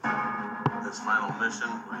his final mission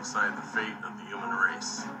will decide the fate of the human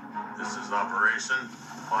race. This is Operation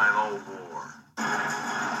Final War.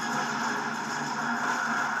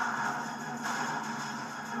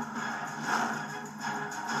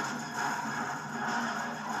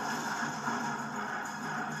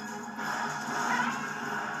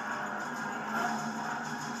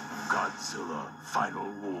 Godzilla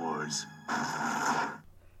Final Wars.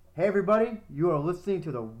 Hey everybody, you are listening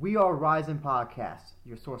to the We Are Ryzen podcast,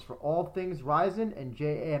 your source for all things Ryzen and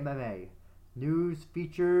JAMMA. News,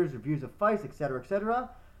 features, reviews of fights, etc., etc.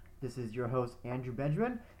 This is your host, Andrew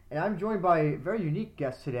Benjamin, and I'm joined by a very unique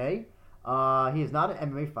guest today. He is not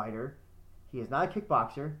an MMA fighter, he is not a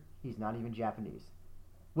kickboxer, he's not even Japanese.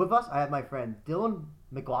 With us, I have my friend Dylan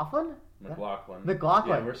McLaughlin. McLaughlin.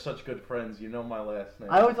 McLaughlin. Yeah, we're such good friends. You know my last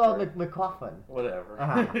name. I always thought McLaughlin. Whatever.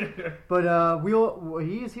 But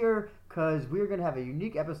he is here because we're going to have a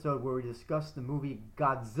unique episode where we discuss the movie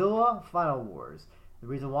Godzilla Final Wars. The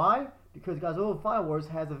reason why? Because Godzilla Final Wars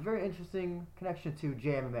has a very interesting connection to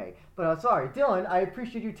JMMA. But sorry, Dylan, I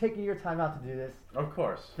appreciate you taking your time out to do this. Of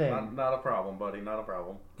course. Thing. Not a problem, buddy. Not a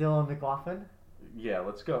problem. Dylan McLaughlin? Yeah,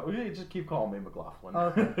 let's go. You just keep calling me McLaughlin.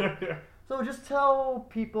 Okay. So just tell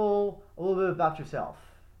people a little bit about yourself.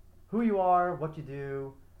 Who you are, what you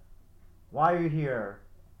do, why are you here,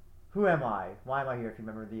 who am I, why am I here, if you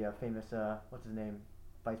remember the famous, what's his name,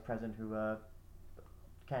 vice president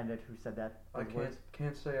candidate who said that. I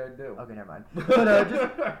can't say I do. Okay, never mind.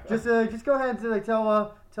 But just go ahead and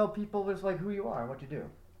tell people just like who you are and what you do.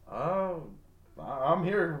 I'm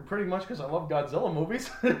here pretty much because I love Godzilla movies.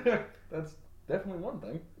 That's definitely one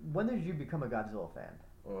thing. When did you become a Godzilla fan?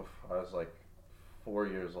 Oof, I was like 4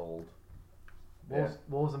 years old. What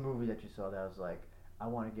was the movie that you saw that was like, I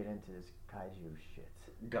want to get into this kaiju shit?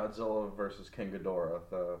 Godzilla versus King Ghidorah.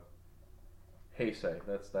 The Heisei.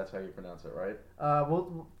 That's how you pronounce it, right?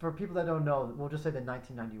 Well, for people that don't know, we'll just say the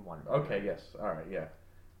 1991 movie. Okay, yes. All right, yeah.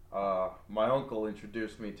 My uncle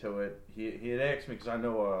introduced me to it. He had asked me because I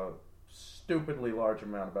know a stupidly large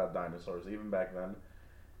amount about dinosaurs, even back then.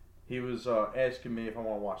 He was asking me if I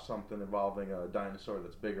want to watch something involving a dinosaur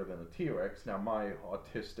that's bigger than a T-Rex. Now, my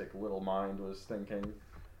autistic little mind was thinking,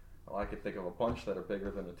 well, I could think of a bunch that are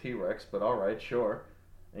bigger than a T-Rex, but all right, sure.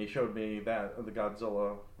 And he showed me the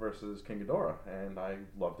Godzilla versus King Ghidorah, and I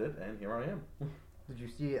loved it, and here I am. Did you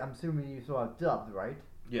see it? I'm assuming you saw it dubbed, right?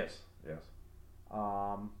 Yes.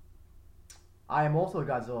 I am also a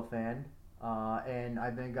Godzilla fan, and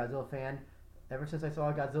I've been a Godzilla fan ever since I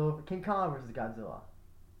saw Godzilla King Kong versus Godzilla.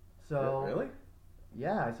 So really?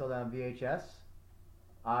 Yeah, I saw that on VHS.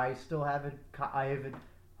 I still have it. I have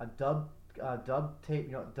a dub tape.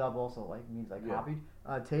 You know, dub also like means like copied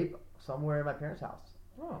tape somewhere in my parents' house.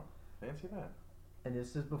 Oh, fancy that. And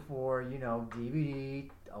this is before DVD.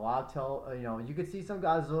 A lot of you could see some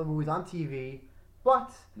Godzilla movies on TV,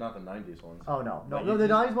 but not the '90s ones. Oh no, the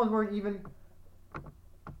 '90s ones weren't even.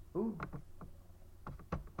 Ooh.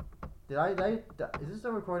 Did I? Is this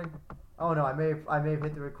still recording? Oh no, I may have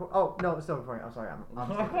hit the record. Oh no, it's still recording. I'm sorry,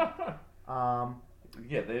 I'm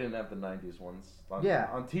yeah, they didn't have the '90s ones. On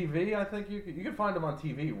TV, I think you could find them on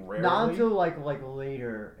TV rarely. Not until like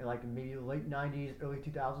later, like maybe late '90s, early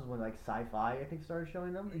 2000s, when like Sci-Fi I think started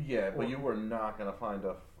showing them. Yeah, but you were not gonna find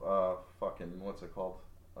a fucking what's it called?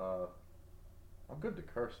 I'm good to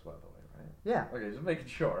curse, by the way, right? Yeah. Okay, just making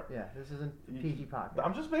sure. Yeah, this isn't PG podcast.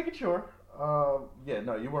 I'm just making sure. Yeah,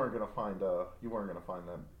 no, you weren't gonna find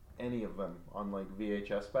them. Any of them on like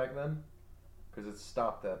VHS back then, because it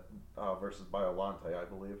stopped at versus Biollante, I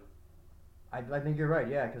believe. I think you're right,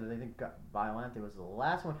 yeah, because I think Biollante was the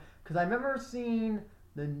last one. Because I remember seeing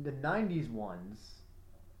the '90s ones.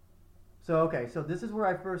 So this is where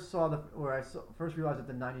I first first realized that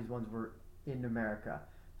the '90s ones were in America.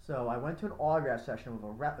 So I went to an autograph session with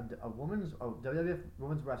a WWF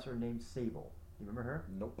women's wrestler named Sable. You remember her?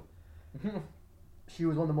 Nope. She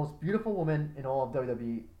was one of the most beautiful women in all of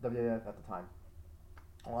WWF at the time.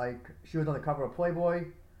 Like, she was on the cover of Playboy.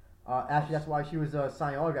 Actually, that's why she was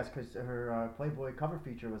signing autographs, because her Playboy cover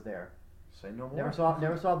feature was there. Say no more.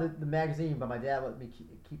 Never saw the magazine, but my dad let me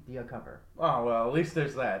keep the cover. Oh, well, at least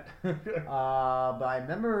there's that. But I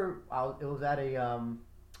remember it was at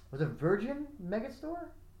was it Virgin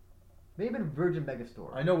Megastore? Maybe a Virgin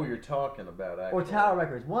Megastore. I know what you're talking about, actually. Or Tower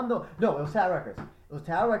Records. No, it was Tower Records. It was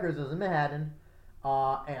Tower Records. It was in Manhattan.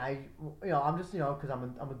 And I'm just, because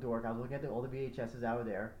I'm a dork. I was looking at all the VHSs out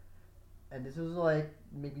there, and this was like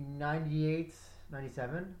maybe 98,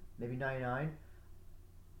 97, maybe 99,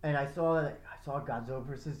 and I saw Godzilla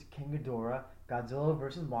versus King Ghidorah, Godzilla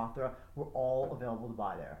versus Mothra were all available to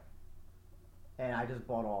buy there, and I just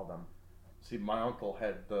bought all of them. See, my uncle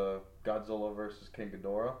had the Godzilla versus King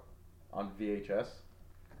Ghidorah, on VHS.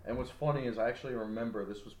 And what's funny is I actually remember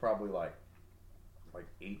this was probably like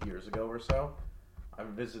 8 years ago or so. I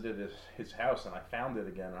visited his house and I found it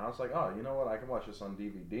again, and I was like, oh, you know what? I can watch this on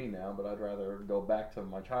DVD now, but I'd rather go back to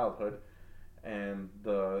my childhood. And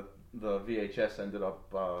the VHS ended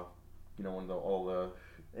up, when all the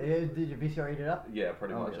Did your VCR eat it up? yeah,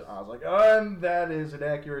 pretty much. Yes. I was like, and that is an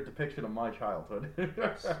accurate depiction of my childhood.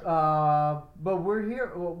 But we're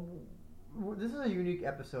here. Well, this is a unique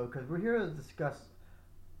episode because we're here to discuss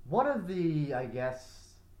one of the, I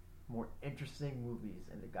guess, more interesting movies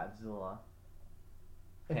in the Godzilla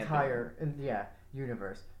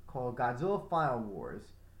universe, called Godzilla Final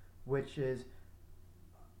Wars, which is,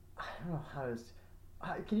 I don't know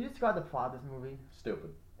can you describe the plot of this movie?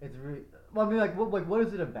 Stupid. It's really, well, I mean, what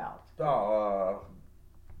is it about?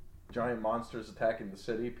 Giant monsters attacking the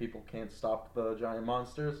city. People can't stop the giant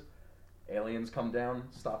monsters. Aliens come down,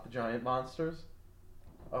 stop the giant monsters.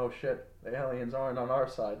 Oh shit, the aliens aren't on our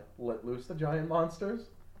side. Let loose the giant monsters.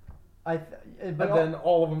 Then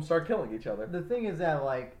all of them start killing each other. The thing is that,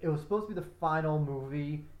 like, it was supposed to be the final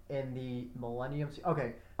movie in the Millennium.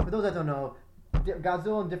 Okay, for those that don't know,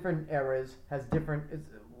 Godzilla in different eras has different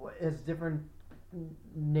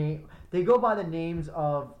name. They go by the names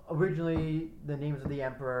of originally the names of the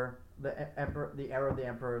emperor, the era of the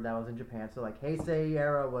emperor that was in Japan. So like Heisei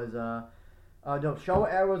era was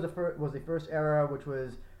Showa era was the first era, which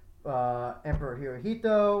was Emperor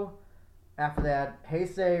Hirohito. After that,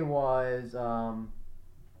 Heisei was oh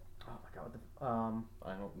my god,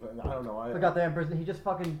 I don't know. I forgot the emperor. He just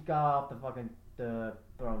fucking got off the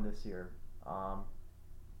throne this year.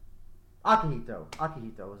 Akihito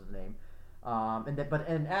was his name. And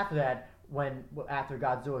after that, after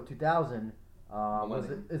Godzilla 2000,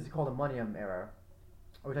 it's called the Millennium Era,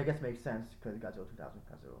 which I guess makes sense because Godzilla 2000,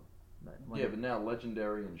 Godzilla. Yeah, but now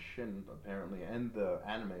Legendary and Shin apparently, and the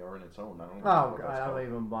anime are in its own. I don't know. Oh god, I don't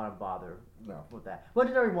even want to bother No. with that.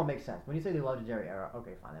 Legendary one makes sense. When you say the Legendary Era,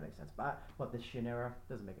 okay, fine, that makes sense. But the Shin Era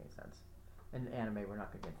doesn't make any sense. In anime, we're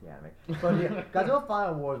not going to get to the anime. But yeah, Godzilla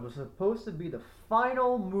Final Wars was supposed to be the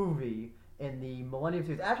final movie in the Millennium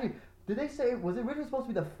series. Actually, did they say, was it originally supposed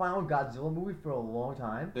to be the final Godzilla movie for a long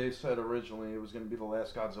time? They said originally it was going to be the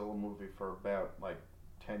last Godzilla movie for about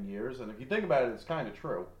 10 years, and if you think about it, it's kind of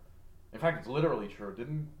true. In fact, it's literally true.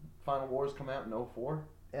 Didn't Final Wars come out in 04?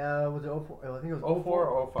 Was it 04? I think it was 04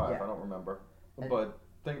 or 05, yeah. I don't remember. But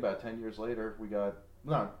think about it, 10 years later, we got,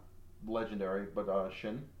 not Legendary, but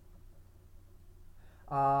Shin.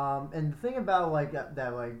 And the thing about the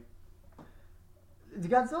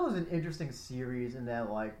Godzilla is an interesting series in that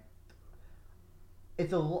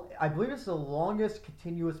I believe it's the longest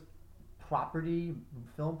continuous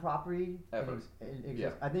film property ever.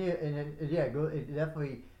 Yeah. I think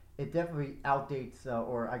it definitely outdates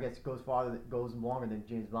or I guess goes longer than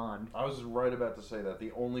James Bond. I was right about to say that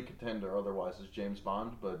the only contender otherwise is James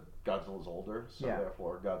Bond, but Godzilla's older, so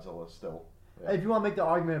therefore Godzilla's still. Yeah. If you want to make the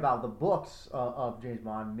argument about the books of James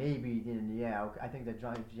Bond, maybe I think that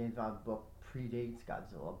James Bond's book predates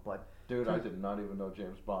Godzilla, but dude, I did not even know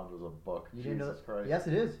James Bond was a book. You Jesus didn't know? Christ, yes,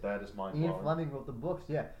 it is. That is mind blowing. Ian Fleming wrote the books.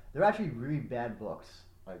 Yeah, they're actually really bad books.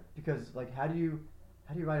 Because how do you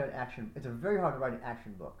write an action? It's very hard to write an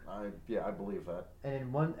action book. I believe that.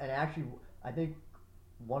 And actually, I think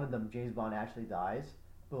one of them, James Bond, actually dies.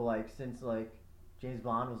 But since James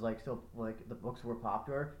Bond was still the books were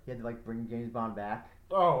popular, he had to bring James Bond back.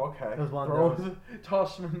 Oh, okay. It was one of those.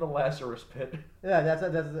 Toss him in the Lazarus pit. Yeah, that's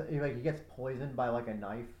he gets poisoned by a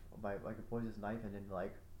knife, by a poisonous knife, and then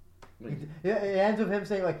it ends with him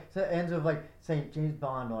saying saying James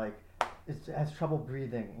Bond has trouble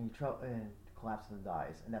breathing and collapses and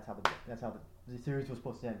dies, and that's how the series was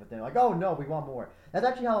supposed to end. But they're like, oh no, we want more. That's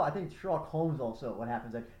actually how I think Sherlock Holmes also. What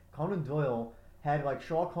happens Conan Doyle had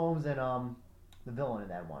Sherlock Holmes and the villain in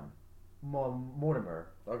that one, Mortimer.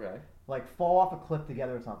 Okay. Fall off a cliff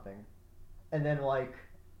together or something, and then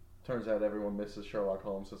Turns out everyone misses Sherlock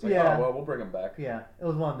Holmes. So it's yeah. Oh well, we'll bring him back. Yeah, it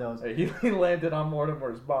was one of those. Hey, he landed on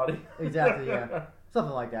Mortimer's body. Exactly. Yeah,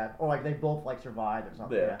 something like that, or they both survived or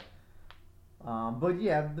something. Yeah. But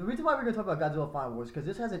yeah, the reason why we're going to talk about Godzilla Final Wars is because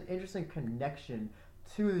this has an interesting connection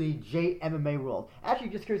to the JMMA world. Actually,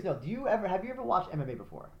 just curious to know, have you ever watched MMA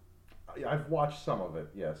before? I've watched some of it,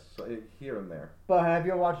 yes, here and there. But have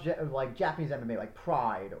you ever watched Japanese MMA, like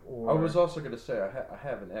Pride or? I was also going to say I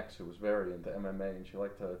have an ex who was very into MMA, and she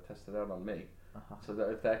liked to test it out on me. Uh-huh. So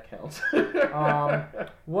if that counts.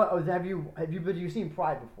 What have you seen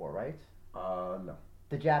Pride before, right? No.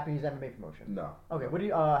 The Japanese MMA promotion. No. Okay. What do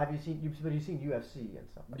you have you seen? You've seen UFC and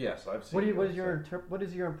stuff. Yes, I've seen. What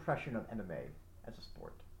is your impression of MMA as a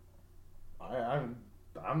sport?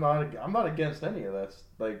 I'm not against any of this.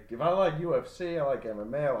 Like, if I like UFC, I like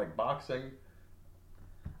MMA, I like boxing.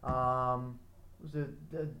 Do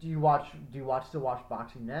you still watch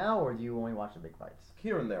boxing now, or do you only watch the big fights?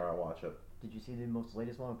 Here and there, I watch it. Did you see the most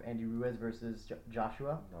latest one with Andy Ruiz versus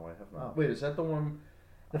Joshua? No, I have not. Oh. Wait, is that the one?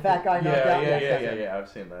 The fat guy knocked out? Yeah. I've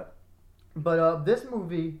seen that. But this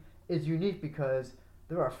movie is unique because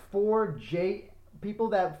there are 4 people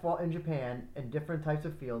that fought in Japan in different types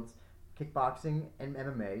of fields, kickboxing and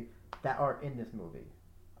MMA, that are in this movie,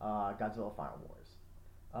 Godzilla Final Wars.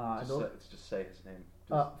 Just say his name.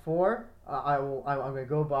 4. I'm going to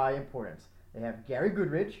go by importance. They have Gary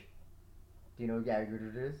Goodridge. Do you know who Gary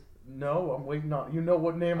Goodridge is? No, I'm waiting on. You know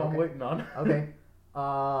what name I'm waiting on. Okay.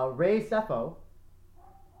 Ray Sefo.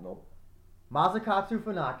 Nope. Masakatsu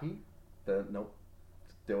Funaki. Nope.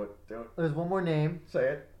 Do it. There's one more name. Say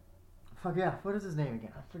it. Fuck yeah, what is his name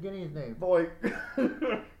again? I'm forgetting his name. Boy.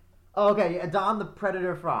 Okay, yeah, Don the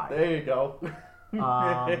Predator Fry. There you go. Him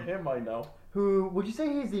I know. Who, would you say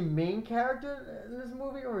he's the main character in this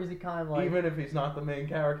movie, or is he kind of like... Even if he's not the main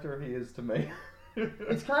character, he is to me.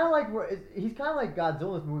 It's kind of like, he's kind of like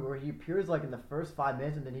Godzilla in this movie, where he appears like in the first 5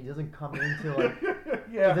 minutes, and then he doesn't come into like...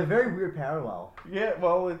 Yeah. It's a very weird parallel. Yeah,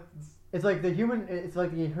 well, It's like the human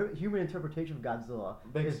interpretation of Godzilla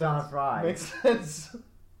is Don Fry. Makes sense.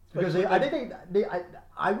 Because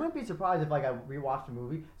I wouldn't be surprised if like I rewatched the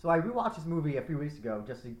movie. So I rewatched this movie a few weeks ago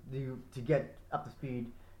just to get up to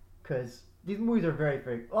speed, because these movies are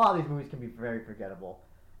a lot of these movies can be very forgettable,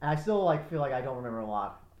 and I still feel like I don't remember a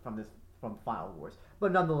lot from Final Wars.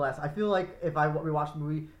 But nonetheless, I feel like if I rewatch the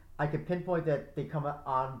movie, I could pinpoint that they come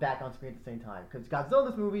back on screen at the same time. Because Godzilla in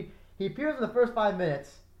this movie, he appears in the first 5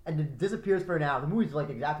 minutes and then disappears for an hour. The movie's like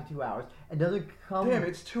exactly 2 hours and doesn't come. Damn,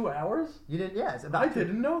 it's 2 hours? You didn't? Yes. I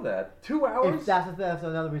didn't know that. 2 hours? That's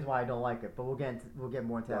another reason why I don't like it. But we'll get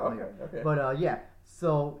more into that later. Okay. But yeah,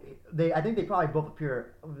 so I think they probably both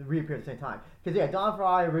reappear at the same time. Because yeah, Don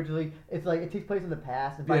Fry originally, it's like it takes place in the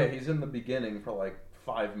past. And he's in the beginning for like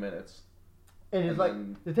 5 minutes. And it's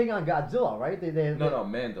they're taking on Godzilla, right? No,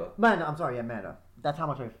 Manda. Manda, I'm sorry, yeah, Manda. That's how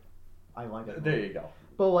much I like it. There you go.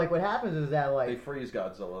 But like, what happens is that they freeze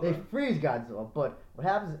Godzilla. They freeze Godzilla, but what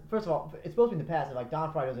happens? First of all, it's supposed to be in the past, and like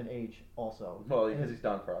Don Fry doesn't age, also. Well, because he's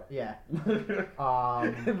Don Fry. Yeah.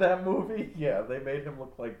 In that movie, yeah, they made him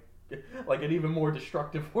look like an even more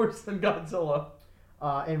destructive force than Godzilla.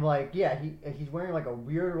 And like, yeah, he's wearing like a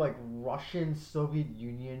weird like Russian Soviet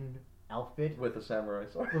Union outfit with a samurai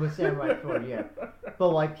sword. With a samurai sword, yeah. But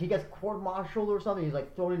like, he gets court-martialed or something. He's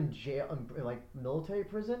like thrown in jail, in like military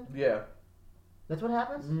prison. Yeah. That's what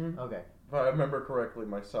happens? Mm-hmm. Okay. If I remember correctly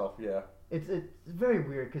myself, yeah. It's very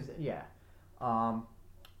weird because, yeah. Now,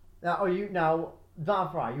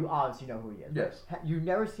 Don Fry, you obviously know who he is. Yes. You've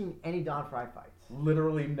never seen any Don Fry fights?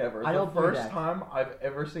 Literally never. The first time I've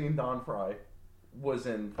ever seen Don Fry was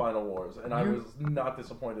in Final Wars, and I was not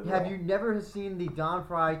disappointed at all. Have you never seen the Don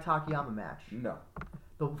Fry Takayama match? No.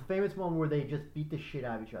 The famous one where they just beat the shit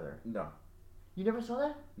out of each other? No. You never saw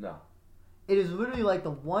that? No. It is literally like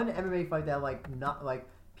the one MMA fight that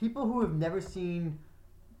people who have never seen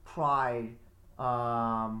Pride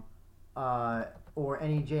or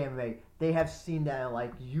any JMA, they have seen that in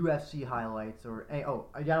like UFC highlights or I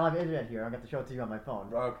don't have internet here. I got to show it to you on my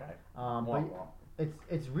phone. Okay. But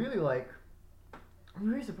it's really like, I'm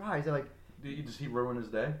really surprised that does he ruin his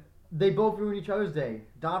day? They both ruined each other's day.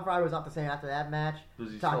 Don Fry was not the same after that match.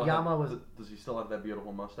 Does he still have that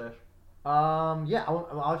beautiful mustache? Yeah,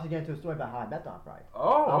 I'll actually get into a story about how I met Don Fry.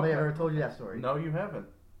 Oh, okay. I may have ever told you that story. No, you haven't.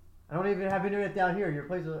 I don't even have internet down here. Your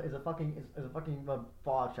place is a fucking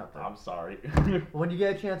fallout shelter. I'm sorry. When you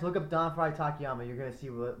get a chance, look up Don Fry Takayama. You're gonna see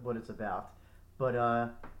what it's about. But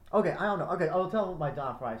okay, I don't know. Okay, I'll tell my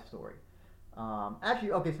Don Fry story.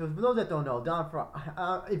 Actually, okay. So for those that don't know, Don Fry.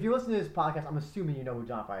 If you listen to this podcast, I'm assuming you know who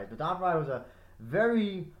Don Fry is. But Don Fry was a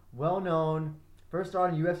very well-known. First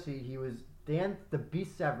started in UFC. He was Dan the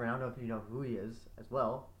Beast Severn. I don't know if you know who he is as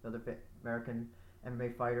well. Another American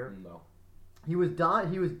MMA fighter. No. He was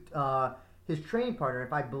his training partner.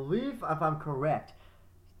 If I'm correct,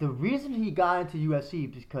 the reason he got into UFC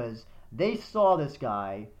is because they saw this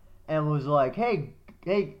guy and was like, hey,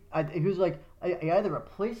 he was like, I either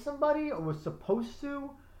replaced somebody or was supposed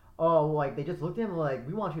to, or like they just looked at him like,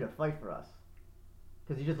 we want you to fight for us,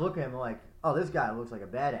 because you just look at him like, oh, this guy looks like a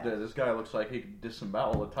badass. Yeah, this guy looks like he could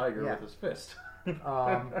disembowel a tiger with his fist.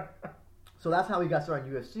 So that's how he got started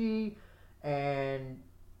in UFC, and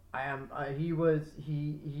he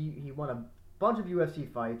won a bunch of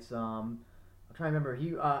UFC fights. I'm trying to remember.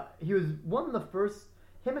 He was one of the first.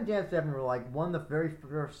 Him and Dan Severn were like one of the very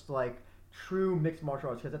first like true mixed martial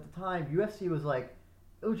arts, because at the time UFC was like,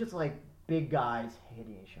 it was just like big guys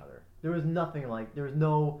hitting each other. There was nothing like, there was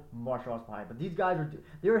no martial arts behind it. But these guys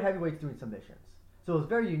they were heavyweights doing submissions. So it was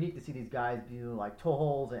very unique to see these guys doing like toe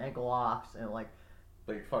holds and ankle locks and like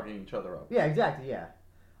fucking each other up. Yeah, exactly. Yeah.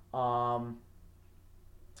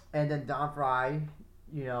 And then Don Fry,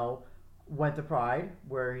 went to Pride,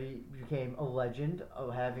 where he became a legend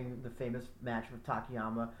of having the famous match with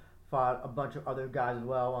Takayama. Fought a bunch of other guys as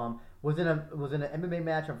well. Was in an MMA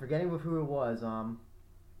match. I'm forgetting who it was.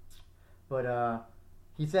 But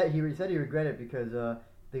he said he regretted it because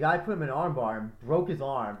the guy put him in an armbar and broke his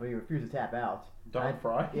arm, but he refused to tap out. Don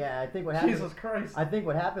Fry? Yeah, I think what happened. Jesus Christ! I think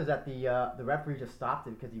what happened is that the referee just stopped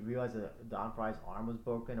it because he realized that Don Fry's arm was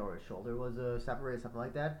broken or his shoulder was separated, something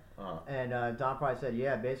like that. And Don Fry said,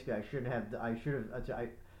 "Yeah, basically, I should have.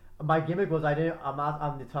 My gimmick was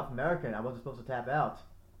I'm the tough American. I wasn't supposed to tap out."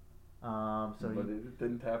 But he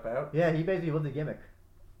didn't tap out. Yeah, he basically lived the gimmick.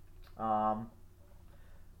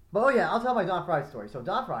 But I'll tell my Don Fry story. So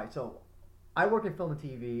Don Fry, I work in film and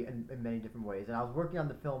TV in many different ways, and I was working on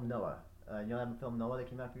the film Noah. You know that film Noah that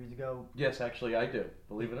came out a few years ago? Yes, actually, I do.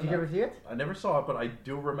 Believe it or not. Did you ever see it? I never saw it, but I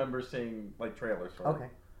do remember seeing trailers for it. Okay.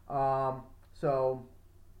 So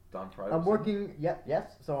Don Fry. I'm working.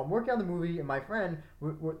 Yes. So I'm working on the movie, and my friend,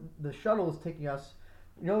 the shuttle is taking us.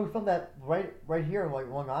 We filmed that right here, like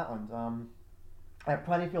Long Island, at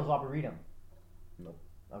Plentyfield's Arboretum. Nope.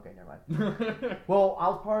 Okay, never mind. Well, I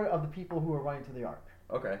was part of the people who were running to the Ark.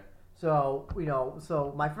 Okay. So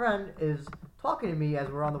so my friend is talking to me as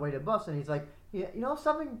we're on the way to the bus, and he's like, it's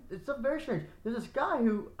something very strange. There's this guy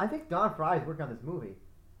who I think Don Fry is working on this movie,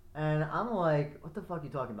 and I'm like, what the fuck are you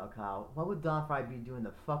talking about, Kyle? What would Don Fry be doing in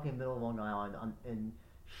the fucking middle of Long Island in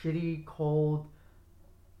shitty cold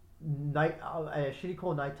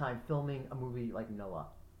nighttime filming a movie like Noah?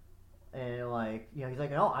 And he's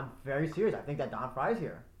like, no, I'm very serious. I think that Don Fry's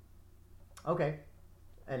here. Okay.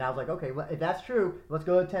 And I was like, okay, well, if that's true, let's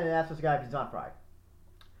go to the tent and ask this guy if he's Don Fry.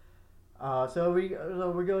 So we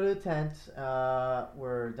go to the tent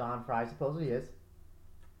where Don Fry supposedly is,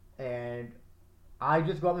 and I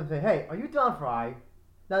just go up and say, hey, are you Don Fry?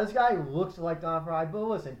 Now this guy looks like Don Fry, but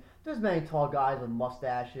listen, there's many tall guys with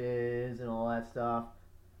mustaches and all that stuff.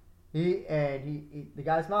 The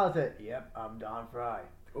guy smiled and said, yep, I'm Don Fry.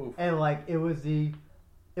 Oof. And it was the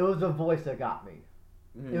voice that got me.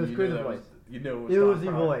 It was Chris' voice. It was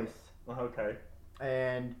the voice. Okay.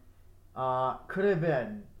 And could have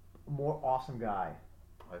been a more awesome guy.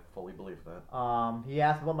 I fully believe that. He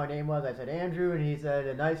asked what my name was. I said Andrew, and he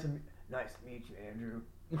said nice to meet you, Andrew.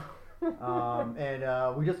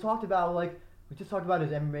 And we just talked about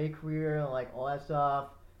his MMA career and all that stuff.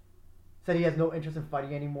 Said he has no interest in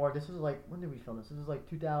fighting anymore. This was when did we film this? This was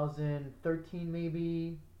 2013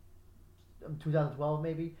 maybe, 2012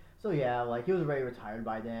 maybe. So yeah, he was already retired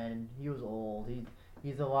by then. He was old.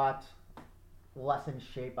 He's a lot less in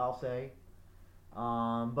shape, I'll say.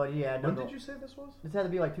 But yeah. When did you say this was? This had to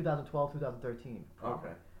be 2012, 2013.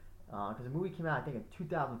 Okay. Because the movie came out, I think, in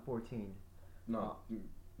 2014. No.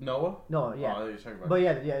 Noah? No, yeah. Oh, you're talking about. But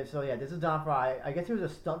yeah. So yeah, this is Don Fry. I guess he was a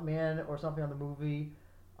stuntman or something on the movie.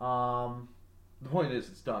 The point is,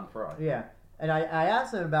 it's Don Fry. Yeah. And I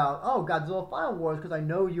asked him about Godzilla Final Wars because I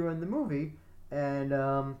know you were in the movie, and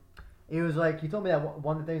he was he told me that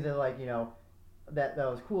one of the things that that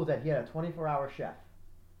was cool is that he had a 24-hour chef.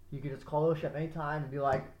 You could just call the chef anytime and be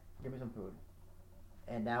like, give me some food,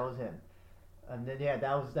 and that was him. And then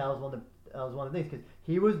that was one of the things because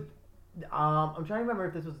he was. I'm trying to remember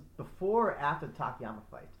if this was before or after the Takayama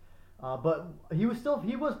fight. But he was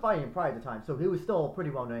fighting in Pride at the time, so he was still a pretty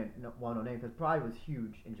well-known name because Pride was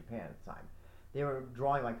huge in Japan at the time. They were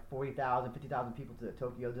drawing 40,000, 50,000 people to the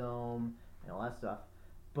Tokyo Dome and all that stuff.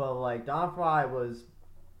 But Don Fry was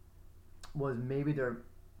maybe their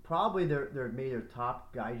top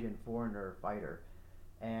gaijin foreigner fighter,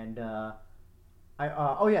 and the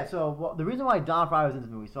reason why Don Fry was in this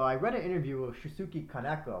movie. So I read an interview with Shusuke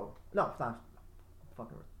Kaneko. No, it's not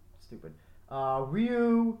fucking stupid.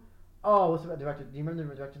 Ryu. Oh, what's the director? Do you remember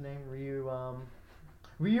the director's name?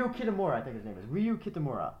 Ryu Kitamura, I think his name is. Ryu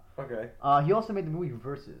Kitamura. Okay. He also made the movie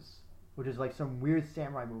Versus, which is some weird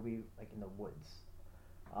samurai movie in the woods.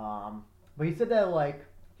 But he said that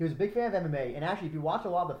he was a big fan of MMA, and actually, if you watch a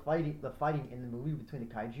lot of the fighting in the movie between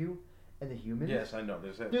the kaiju and the humans. Yes, I know.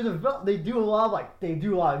 They do a lot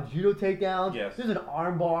of judo takedowns. Yes. There's an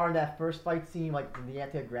armbar in that first fight scene, in the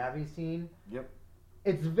anti-gravity scene. Yep.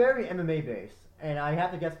 It's very MMA based. And I have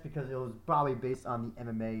to guess because it was probably based on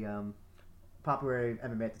the popularity of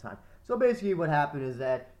MMA at the time. So basically what happened is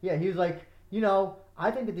that, he was I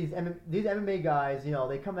think that these MMA guys,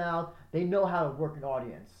 they come out, they know how to work an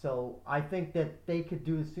audience. So I think that they could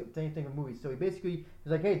do the same thing in movies. So he's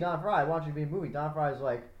like, hey, Don Fry, I want you to be in a movie. Don Fry's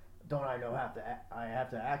like, don't I know I have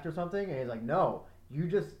to act or something? And he's like, no, you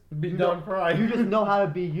just Don Fry. You just know how to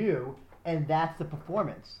be you, and that's the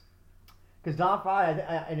performance. Because Don Fry,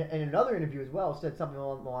 in another interview as well, said something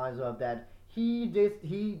along the lines of that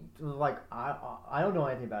he was like, I don't know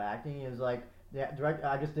anything about acting. He was like,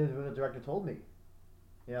 I just did what the director told me.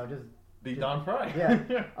 Just be Don Fry.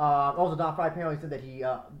 Yeah. Also, Don Fry apparently said that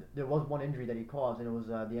there was one injury that he caused, and it was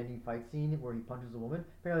the ending fight scene where he punches a woman.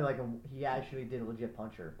 Apparently, he actually did a legit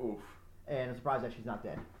punch her. Oof. And I'm surprised that she's not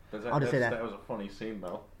dead. I'll just say that. That was a funny scene,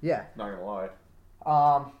 though. Yeah. Not gonna lie.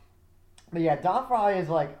 But yeah, Don Fry is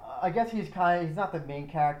like, I guess he's not the main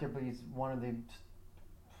character, but he's one of the...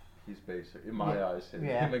 He's basic. In my eyes, him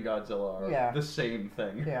and Godzilla are the same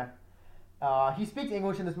thing. Yeah. He speaks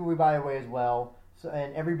English in this movie, by the way, as well. So,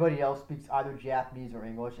 and everybody else speaks either Japanese or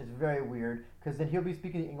English. It's very weird, because then he'll be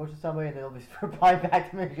speaking English to somebody, and they'll be replying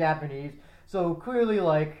back to him in Japanese. So clearly,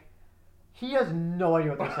 like, he has no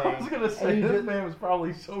idea what they're saying. I was going to say, this man was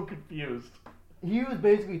probably so confused. He was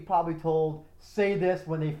basically probably told, say this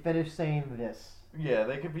when they finish saying this. Yeah,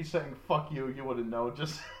 they could be saying, fuck you, you wouldn't know.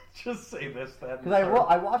 Just say this, that. Because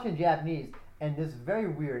I watch in Japanese, and this is very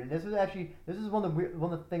weird. And this is one of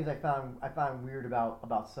the things I found weird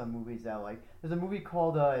about some movies that, like, there's a movie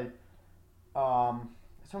called it's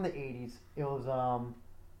from the 80s. It was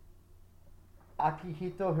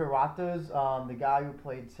Akihito Hirata's the guy who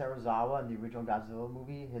played Serizawa in the original Godzilla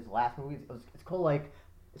movie. His last movie,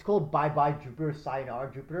 it's called Bye Bye Jupiter,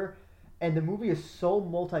 Sayonara Jupiter, and the movie is so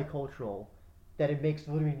multicultural that it makes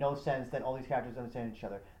literally no sense that all these characters understand each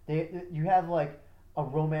other. You have like a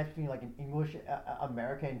romance between like an English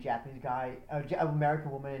American and Japanese guy,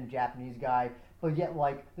 American woman and Japanese guy, but yet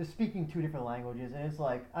like they're speaking two different languages, and it's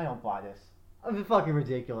like, I don't buy this. It's fucking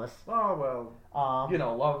ridiculous. Oh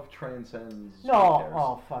well, love transcends.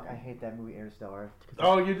 Oh fuck, I hate that movie Interstellar.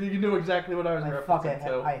 Oh, you knew exactly what I was referencing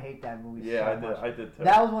to. I hate that movie. Yeah, so much. I did too.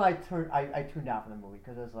 That was when I tuned out from the movie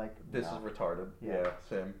because it was like, this is retarded. Yeah,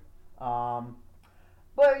 same.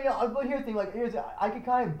 But here's the thing. Like, I could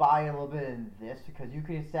kind of buy a little bit in this because you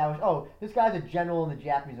can establish, this guy's a general in the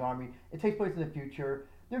Japanese army. It takes place in the future.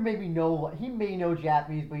 He may know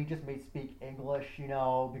Japanese, but he just may speak English.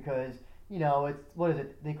 Because. It's, what is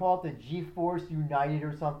it? They call it the G-Force United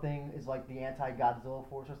or something. Is like the anti-Godzilla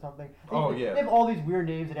force or something. They have all these weird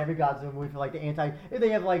names in every Godzilla movie for like the anti. They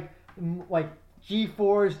have like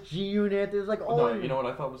G-Force, G-Unit. There's like all. No, you know what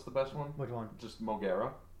I thought was the best one? Which one? Just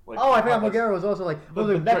Mogera. I forgot Mogera was also like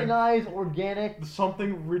mechanized, organic.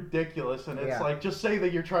 Something ridiculous, and it's like, just say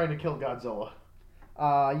that you're trying to kill Godzilla.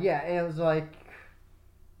 And it was like.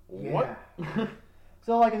 What? Yeah.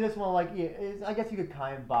 So like in this one, like I guess you could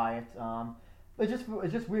kind of buy it. It's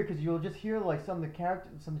just weird because you'll just hear like some of the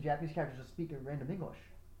Japanese characters just speak in random English.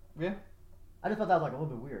 Yeah. I just thought that was like a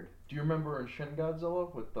little bit weird. Do you remember in Shin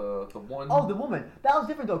Godzilla with the one? Oh, the woman. That was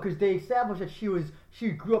different though because they established that she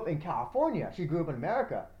grew up in California. She grew up in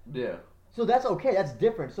America. Yeah. So that's okay. That's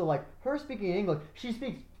different. So like her speaking English, she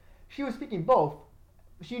was speaking both.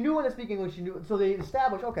 She knew when to speak English. She knew. So they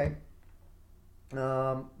established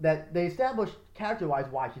that they established character-wise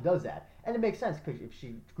why she does that. And it makes sense, because if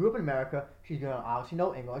she grew up in America, she's going to obviously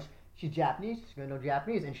know English. She's Japanese, she's going to know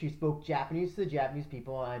Japanese. And she spoke Japanese to the Japanese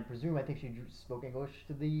people, and I think she spoke English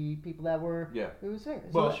to the people that were... Yeah. Who was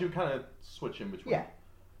singing. Well, she would kind of switch in between.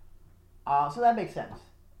 Yeah. So that makes sense.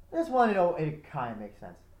 This one, it kind of makes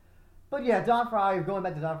sense. But yeah, Don Fry, going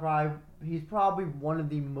back to Don Fry, he's probably one of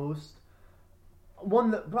the most... I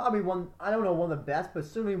don't know, one of the best, but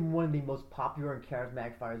certainly one of the most popular and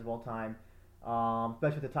charismatic fighters of all time.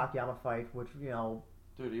 Especially the Takayama fight, which,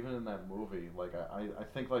 Dude, even in that movie, like, I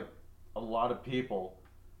think, like, a lot of people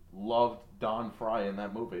loved Don Fry in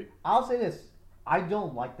that movie. I'll say this. I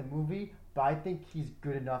don't like the movie, but I think he's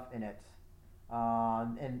good enough in it.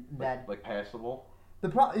 And that... Like, passable?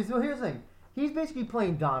 So here's the thing. He's basically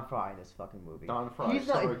playing Don Fry in this fucking movie. Don Fry.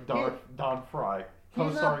 Don Fry.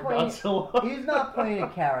 He's not playing a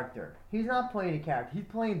character. He's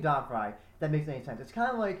playing Don Fry. If that makes any sense. It's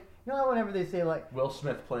kind of like, whenever they say like Will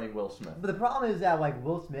Smith playing Will Smith. But the problem is that like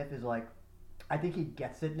Will Smith is like, I think he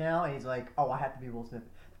gets it now, and he's like, I have to be Will Smith.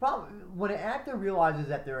 The problem when an actor realizes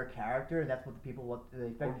that they're a character, and that's what they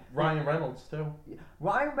expect. Ryan Reynolds too.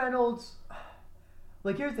 Ryan Reynolds.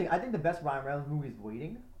 Like here's the thing. I think the best Ryan Reynolds movie is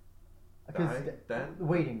Waiting.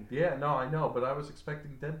 Waiting. Yeah, no, I know, but I was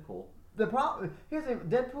expecting Deadpool. The problem here's the thing,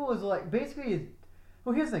 Deadpool is like basically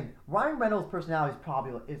Well, here's the thing. Ryan Reynolds' personality is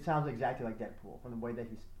probably, it sounds exactly like Deadpool from the way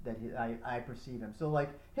I perceive him. So, like,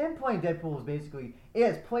 him playing Deadpool is basically,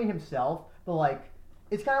 it's playing himself, but, like,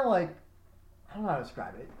 it's kind of like, I don't know how to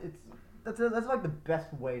describe it. That's like the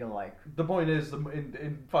best way to, like... The point is,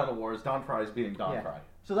 in Final Wars, Don Fry is being Don Fry.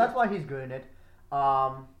 So that's why he's good in it.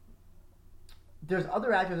 There's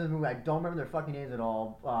other actors in this movie, I don't remember their fucking names at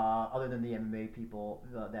all, other than the MMA people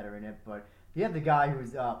that are in it, but... You have the guy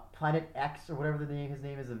who's Planet X or whatever his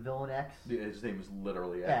name is, the villain X. Yeah, his name is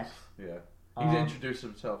literally X. Yeah. He introduced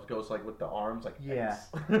himself, goes like with the arms, like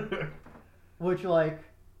X. Which, like,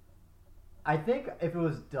 I think if it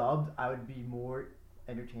was dubbed, I would be more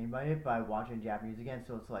entertained by it by watching it in Japanese again.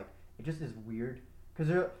 So it's like, it just is weird.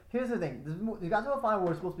 Because here's the thing, the Godzilla Final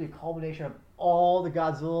War is supposed to be a culmination of all the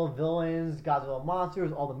Godzilla villains, Godzilla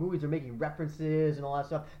monsters, all the movies are making references and all that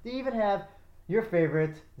stuff. They even have your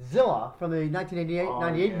favorite, Zilla, from the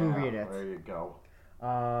 1998 movie in it. There you go.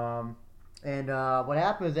 And what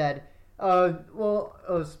happened is that,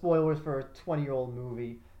 spoilers for a 20-year-old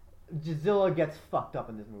movie, Zilla gets fucked up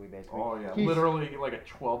in this movie, basically. Oh, yeah. Literally, like a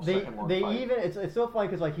 12-second long fight. It's so funny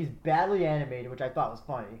because, like, he's badly animated, which I thought was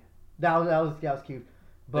funny. That was cute.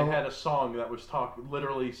 But they had a song that was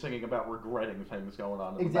literally singing about regretting things going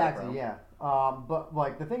on in the background. Exactly, yeah. But,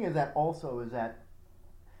 like, the thing is that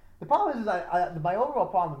the problem is that my overall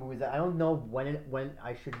problem with the movie is that I don't know when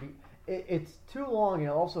I should be. It's too long, and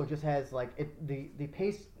it also just has like the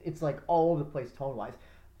pace. It's like all over the place tone wise.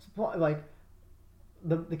 Like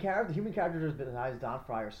the human characters besides Don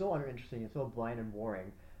Fry are so uninteresting and so bland and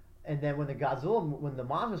boring. And then when the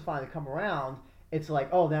monsters finally come around, it's like,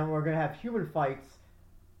 oh, then we're gonna have human fights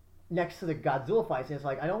next to the Godzilla fights. And it's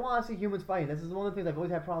like, I don't want to see humans fighting. This is one of the things I've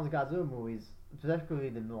always had problems with Godzilla movies, especially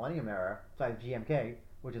the Millennium Era, besides GMK.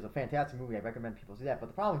 Which is a fantastic movie. I recommend people see that. But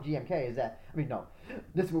the problem with GMK is that,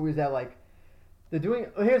 this movie is that, like, here's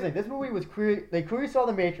the thing. This movie was they clearly saw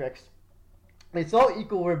The Matrix. They saw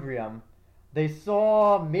Equilibrium. They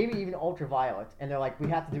saw maybe even Ultraviolet. And they're like, we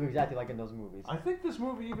have to do exactly like in those movies. I think this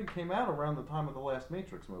movie even came out around the time of the last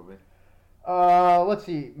Matrix movie. Let's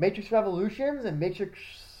see. Matrix Revolutions and Matrix...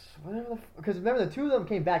 Because remember, the two of them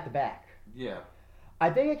came back to back. Yeah.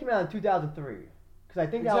 I think it came out in 2003. I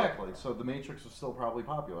think so The Matrix was still probably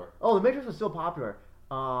popular. Oh, The Matrix was still popular.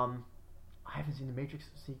 I haven't seen the Matrix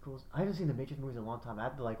sequels. I haven't seen the Matrix movies in a long time. I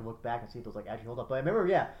have to like look back and see if those like actually hold up. But I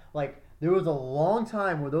remember, like there was a long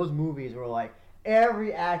time where those movies were like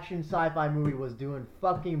every action sci-fi movie was doing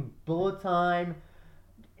fucking bullet time,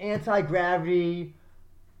 anti-gravity,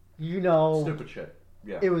 stupid shit.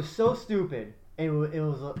 Yeah. It was so stupid. And it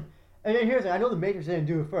was and here's the thing, I know the Matrix didn't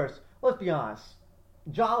do it first. Let's be honest.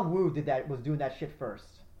 John Woo was doing that shit first.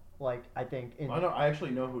 Like, I think I actually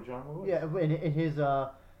know who John Woo is. Yeah,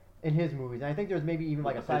 in his movies. And I think there's maybe even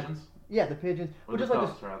like the pigeons? Yeah, the pigeons. Or the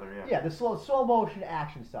dogs, rather, yeah. Yeah, the slow motion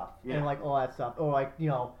action stuff. Yeah. And like all that stuff. Or like,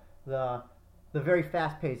 the very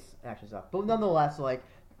fast paced action stuff. But nonetheless, like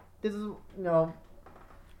this is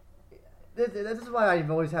this is why I've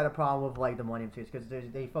always had a problem with like the Millennium series, because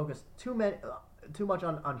they focus too much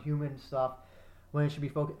on human stuff. When it should be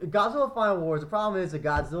focused. Godzilla Final Wars, the problem is a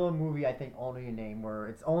Godzilla movie, I think, only in name, where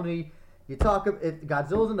it's only,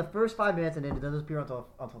 Godzilla's in the first 5 minutes and then it doesn't appear until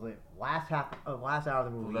the last hour of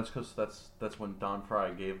the movie. Well, that's because that's when Don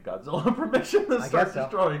Fry gave Godzilla permission to start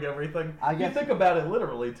destroying everything. You think about it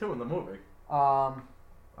literally, too, in the movie. I'm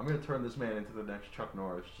going to turn this man into the next Chuck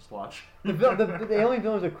Norris. Just watch. The only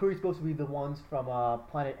villains are clearly supposed to be the ones from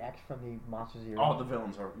Planet X from the Monsters era. Oh, the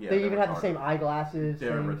villains are, They even have the same eyeglasses.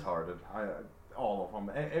 They're retarded. All of them,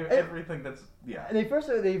 everything that's And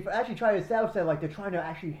they've actually tried to establish that like they're trying to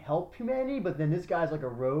actually help humanity, but then this guy's like a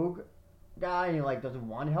rogue guy and he like doesn't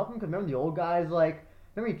want to help him. Because remember the old guy's like,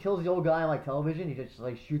 remember he kills the old guy on like television. He just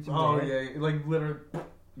like shoots him. Oh yeah, like literally.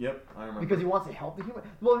 Yep, I remember. Because he wants to help the human.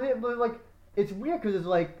 Well, like it's weird because it's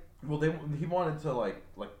like. Well, he wanted to like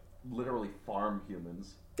literally farm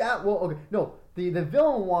humans. Okay, no, the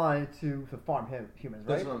villain wanted to farm humans,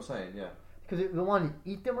 right? That's what I'm saying. Yeah. Because they wanted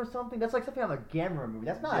to eat them or something? That's like something out of a Gamera movie.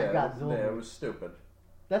 That's not a Godzilla movie. Yeah, it was stupid.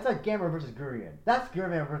 That's like Gamera versus Gurion. That's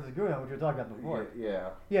Gamera versus Gurion, which we were talking about before. Yeah.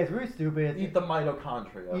 Yeah, it's really stupid. Eat the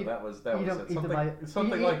mitochondria. That was it.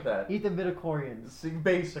 Something like that. Eat the midichlorians. See,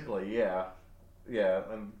 basically, yeah. Yeah,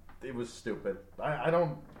 and it was stupid. I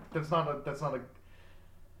don't... That's not a...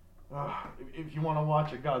 if you want to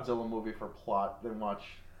watch a Godzilla movie for plot, then watch...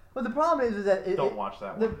 But the problem is that... Don't watch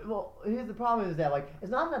that one. Here's the problem is that, like,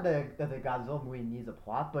 it's not that the Godzilla movie needs a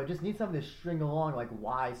plot, but it just needs something to string along, like,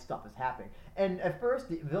 why stuff is happening. And at first,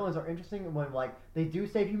 the villains are interesting when, like, they do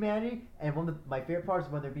save humanity, and one of my favorite parts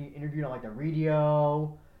is when they're being interviewed on, like, the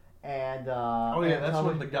radio, and... that's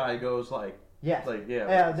when the guy goes, like, Yes. Like,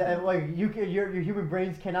 yeah. Like your human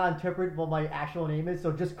brains cannot interpret what my actual name is,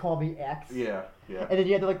 so just call me X. Yeah. And then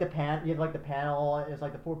you had the panel, and it's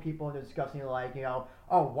like the 4 people, and they're discussing like, oh,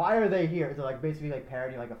 why are they here? So like basically like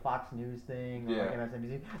parodying like a Fox News thing or like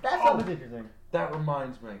MSNBC. That stuff is interesting. That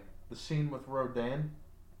reminds me, the scene with Rodan,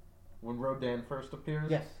 when Rodan first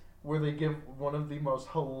appears. Yes. Where they give one of the most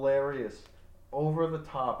hilarious, over the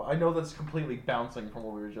top. I know that's completely bouncing from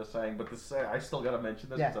what we were just saying, but I still gotta mention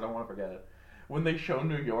this because I don't want to forget it. When they show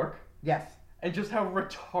New York. Yes. And just how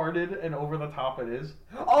retarded and over the top it is.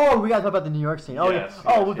 Oh, we gotta talk about the New York scene. Oh, yes,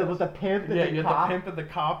 yeah. Yes, with the pimp and the you cop. The pimp and the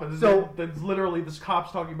cop. And So there's literally this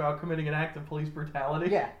cop's talking about committing an act of police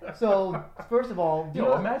brutality. Yeah. So, first of all...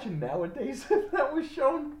 imagine nowadays if that was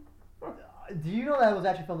shown. Do you know that it was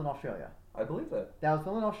actually filmed in Australia? I believe that. That was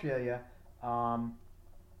filmed in Australia.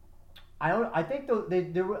 I think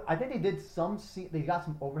they did some scene, they got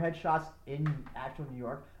some overhead shots in actual New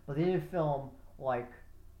York, but they didn't film like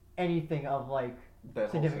anything of like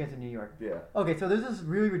significance in New York. Yeah. Okay, so there's this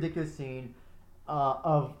really ridiculous scene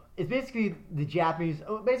of it's basically the Japanese.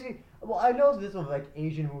 Basically, well, I know this with like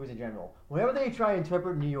Asian movies in general. Whenever they try to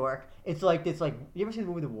interpret New York, it's like you ever seen the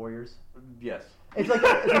movie The Warriors? Yes. It's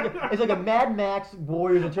like a Mad Max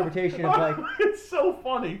Warriors interpretation of like. It's so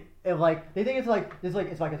funny. And like they think it's like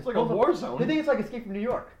a war zone. They think it's like Escape from New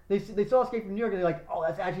York. They saw Escape from New York and they're like, oh,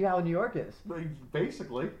 that's actually how New York is.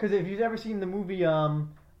 Basically. Because if you've ever seen the movie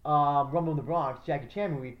Rumble in the Bronx, Jackie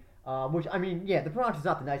Chan movie, which I mean, yeah, the Bronx is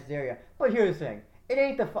not the nicest area, but here's the thing.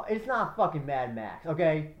 It's not fucking Mad Max,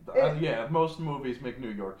 okay? Yeah, most movies make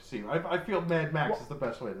New York seem. I feel Mad Max is the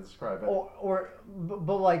best way to describe it.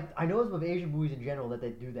 But like I notice with Asian movies in general that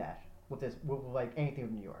they do that with like anything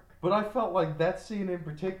with New York. But I felt like that scene in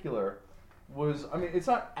particular was. I mean, it's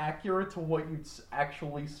not accurate to what you'd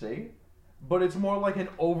actually see, but it's more like an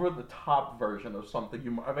over-the-top version of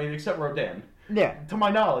something except Rodan. Yeah. To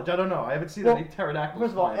my knowledge, I don't know. I haven't seen any pterodactyls.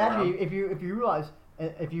 First of all, actually, around. if you realize.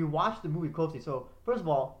 If you watch the movie closely, so first of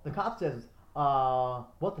all, the cop says,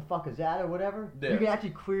 "What the fuck is that?" or whatever. Yeah. You can actually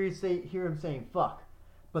clearly hear him saying "fuck,"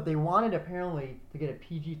 but they wanted apparently to get a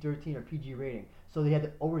PG-13 or PG rating, so they had to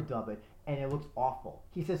overdub it, and it looks awful.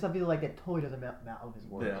 He says something like that totally doesn't mount of his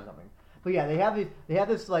words or something. But yeah, they have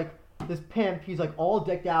this pimp. He's like all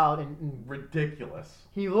decked out and ridiculous.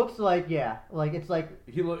 He looks like it's like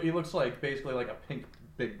he looks like basically like a pink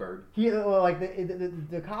Big Bird. He like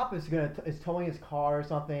the cop is towing his car or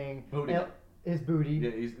something. Booty. His booty.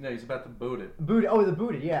 Yeah, he's about to boot it. Booty. Oh, the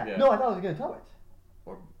booty. Yeah. No, I thought he was gonna tow it.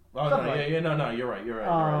 No, you're right. You're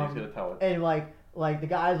right. He's gonna tow it. And like the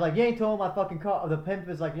guy's like, you ain't towing my fucking car. The pimp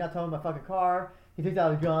is like, you're not towing my fucking car. He takes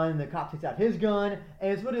out a gun. The cop takes out his gun,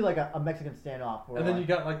 and it's really like a Mexican standoff. And then you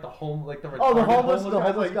got like the homeless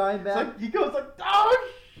guy in back. Like, he goes like,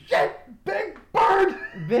 oh shit, Big Bird.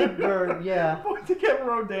 Big Bird, yeah. To get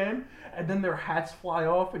Rodan, and then their hats fly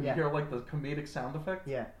off, and you hear like the comedic sound effect.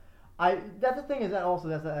 Yeah, that's the thing is that also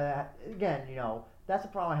again, that's the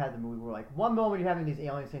problem I had in the movie where like one moment you're having these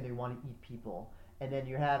aliens saying they want to eat people, and then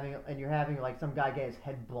you're having like some guy get his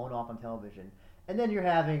head blown off on television, and then you're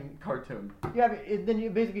having cartoon. Then you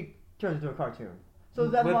basically turns into a cartoon. So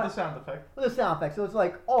that's with why, the sound effect. With the sound effect, so it's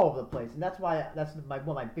like all over the place, and that's why that's one of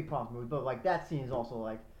my big problems with the movie. But like that scene is also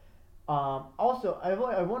like. Also,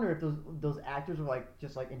 I wonder if those actors were like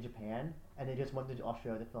just like in Japan and they just went to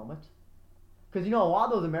Australia to film it, because a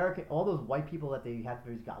lot of all those white people that they had for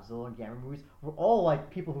these Godzilla and Gamera movies were all like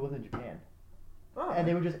people who lived in Japan, and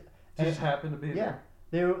they were just happened to be there.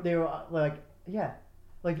 They were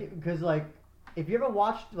because like if you ever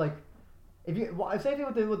watched like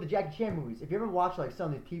same thing with the Jackie Chan movies. If you ever watched like some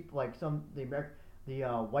of these people like the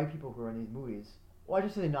white people who are in these movies, well I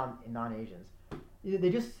just say non-Asians,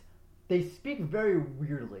 they speak very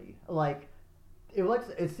weirdly. Like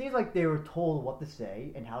it seems like they were told what to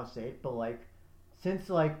say and how to say it, but like since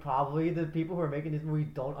like probably the people who are making this movie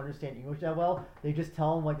don't understand English that well, they just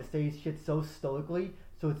tell them like to say shit so stoically,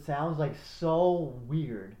 so it sounds like so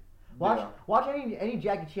weird. Watch any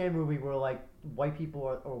Jackie Chan movie where like white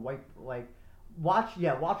people or white like watch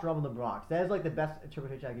Rumble in the Bronx. That is like the best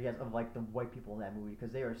interpretation I could get of like the white people in that movie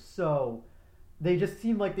because they are so. They just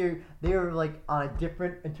seem like they're like on a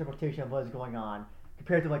different interpretation of what is going on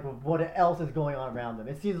compared to like what else is going on around them.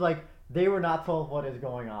 It seems like they were not told what is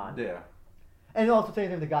going on. Yeah. And also same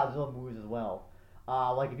thing with the Godzilla movies as well.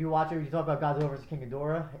 Like if you watch it, you talk about Godzilla vs. King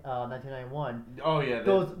Ghidorah, 1991. Oh yeah.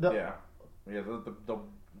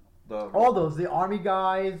 All those the army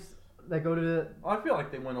guys that go to the. I feel like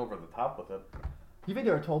they went over the top with it. You think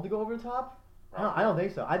they were told to go over the top? I don't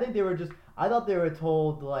think so. I think they were just. I thought they were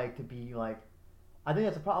told like to be like. I think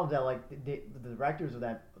that's the problem that like the director of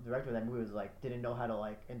that movie was like didn't know how to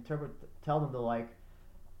like tell them to like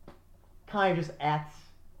kind of just act,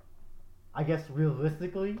 I guess,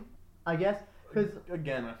 realistically. I guess because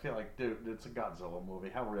again, I feel like, dude, it's a Godzilla movie.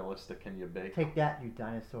 How realistic can you be? take that, you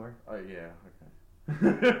dinosaur. Oh yeah, okay.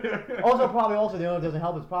 Also, the only thing that doesn't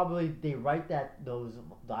help is probably they write the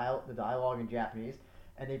dialogue in Japanese,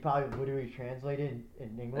 and they probably literally translate it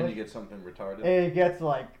in English. And you get something retarded. And it gets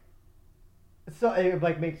like, so it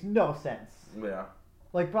like makes no sense. Yeah.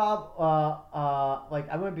 Like like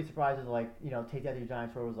I wouldn't be surprised if like take that, you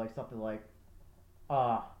dinosaur was like something like,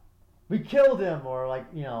 we killed him, or like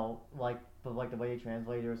like the way they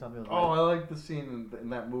translated it or something. Oh, I like the scene in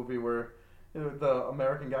that movie where the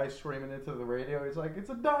American guy screaming into the radio. He's like, "It's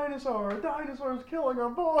a dinosaur! A dinosaur's killing our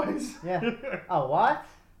boys!" Yeah. Oh, what?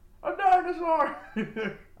 A dinosaur!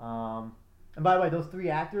 And by the way, those three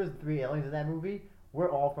actors, the three aliens in that movie, were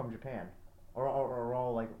all from Japan, or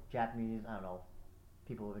all like Japanese. I don't know,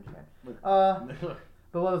 people who live in Japan.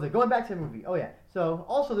 But what was it? Going back to the movie. Oh yeah. So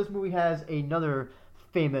also, this movie has another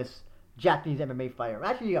famous Japanese MMA fighter.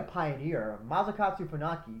 Actually, a pioneer, Masakatsu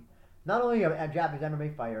Funaki. Not only a Japanese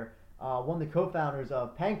MMA fighter, one of the co-founders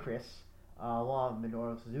of Pancrase, along with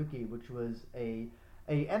Minoru Suzuki, which was a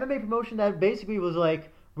MMA promotion that basically was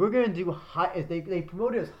like, we're gonna do they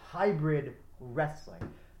promoted it as hybrid wrestling.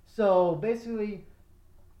 So basically,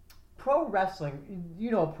 pro wrestling.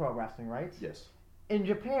 You know pro wrestling, right? Yes. In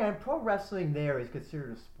Japan, pro wrestling there is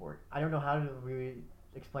considered a sport. I don't know how to really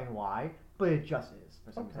explain why, but it just is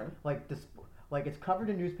for some reason. Like it's covered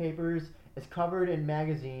in newspapers, it's covered in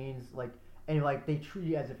magazines, and they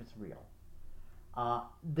treat it as if it's real.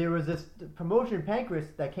 There was this promotion,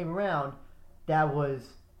 Pancrase, that came around that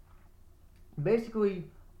was basically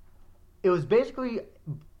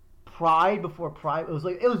Pride before Pride. It was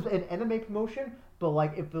an MMA promotion, but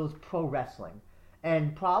like if it was pro wrestling.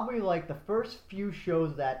 And probably like the first few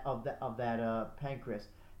shows of that Pancrase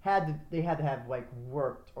they had to have like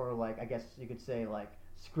worked, or like I guess you could say like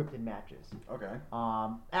scripted matches. Okay.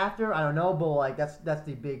 After, I don't know, but like that's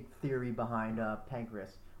the big theory behind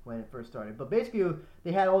Pancrase when it first started. But basically,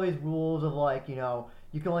 they had all these rules of like you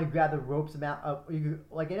can only grab the ropes amount of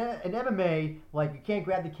like in MMA, like you can't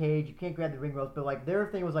grab the cage, you can't grab the ring ropes, but like their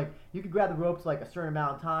thing was like you could grab the ropes like a certain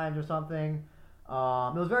amount of times or something. It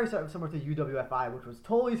was very similar to UWFI, which was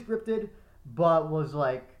totally scripted, but was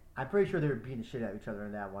like, I'm pretty sure they were beating the shit out of each other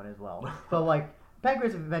in that one as well. But like,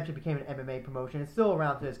 Pancrase eventually became an MMA promotion. It's still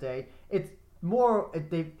around to this day. It's more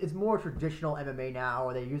traditional MMA now,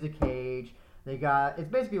 where they use a cage. It's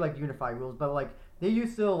basically like unified rules, but like they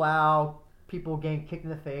used to allow people getting kicked in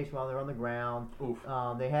the face while they're on the ground. Oof.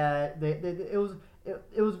 It was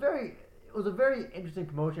a very interesting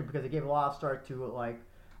promotion because it gave a lot of start to like.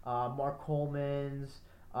 Mark Coleman's,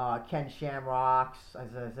 Ken Shamrock's, as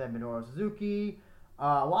I said, Minoru Suzuki.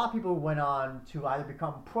 A lot of people who went on to either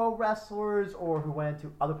become pro wrestlers or who went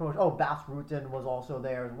into other promotions. Oh, Bas Rutten was also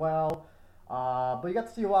there as well. But you got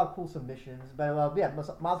to see a lot of cool submissions. But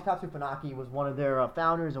Masakatsu Funaki was one of their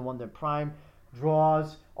founders and one of their prime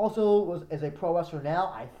draws. Also, is a pro wrestler now.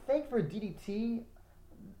 I think for DDT,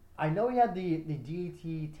 I know he had the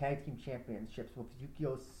DDT Tag Team Championships with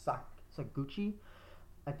Yukio Sakaguchi.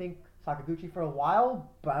 I think Sakaguchi for a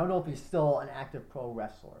while, but I don't know if he's still an active pro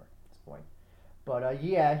wrestler at this point. But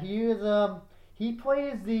yeah, he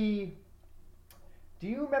plays the. Do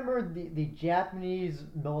you remember the Japanese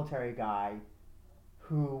military guy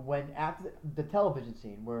who went after the television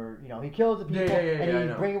scene where he kills the people and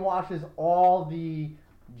he brainwashes all the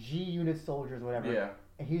G Unit soldiers or whatever? Yeah.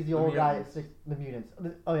 And he's the old guy. The mutants.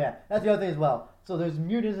 Oh yeah, that's the other thing as well. So there's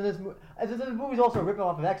mutants in this movie. This movie's also a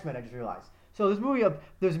rip-off of X-Men. I just realized. So this movie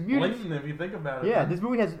there's mutants. Blatant, if you think about it. Yeah, this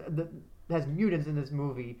movie has mutants in this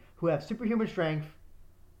movie who have superhuman strength,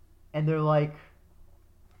 and they're like,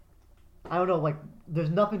 I don't know, like there's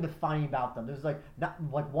nothing defining about them. There's like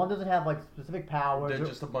one doesn't have like specific powers. They're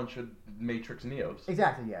just a bunch of Matrix Neos.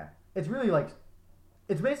 Exactly. Yeah, it's really like,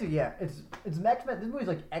 it's basically it's X-Men. This movie's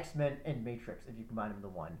like X-Men and Matrix if you combine them into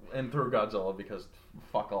one. And through Godzilla because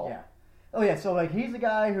fuck all. Yeah. Oh yeah. So like he's the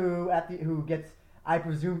guy who gets, I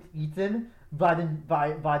presume, eaten by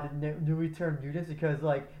the newly turned mutants because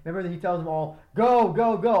like remember that he tells them all go,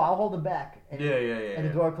 I'll hold them back. And, And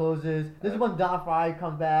the door closes. This is when Don Fry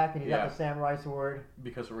comes back and he's got the samurai sword.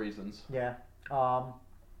 Because of reasons. Yeah. But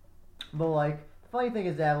like the funny thing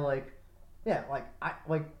is that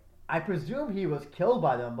I presume he was killed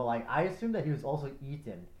by them, but like I assume that he was also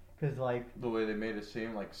eaten because like the way they made it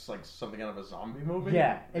seem like something out of a zombie movie.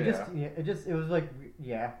 Yeah. It was like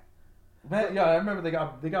yeah. Man, yeah, I remember they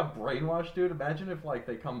got brainwashed, dude. Imagine if like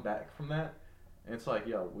they come back from that, and it's like,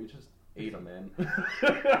 yo, we just ate him, man.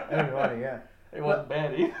 Everybody, yeah. It wasn't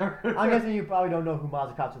bad either. I'm guessing you probably don't know who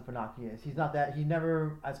Masakatsu Funaki is. He's not that. He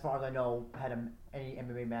never, as far as I know, had any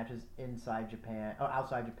MMA matches inside Japan or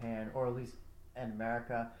outside Japan, or at least in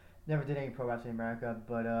America. Never did any pro wrestling in America,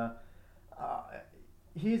 but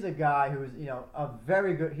he's a guy who's a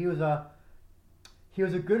very good. He was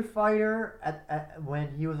a good fighter at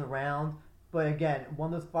when he was around. But again,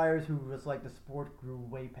 one of those fighters who was like the sport grew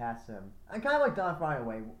way past him. And kind of like Don Fry in a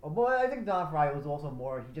way. But I think Don Fry was also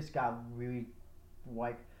more, he just got really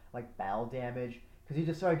like battle damage. Because he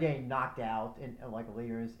just started getting knocked out in like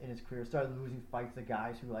later in his career. Started losing fights to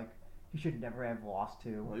guys who like he should never have lost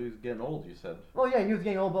to. Well, he was getting old, you said. Well, yeah, he was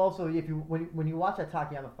getting old. But also, if you when you watch that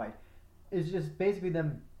Takayama fight, it's just basically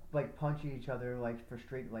them like punching each other like for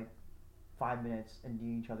straight like 5 minutes and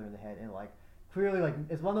kneeing each other in the head and like. Clearly, like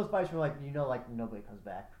it's one of those fights where, like like nobody comes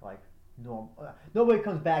back. Like nobody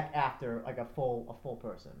comes back after like a full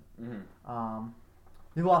person. Mm-hmm.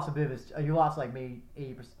 He lost a bit of his. He lost like maybe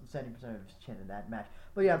 80%, 70% of his chin in that match.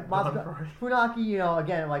 But yeah, Funaki,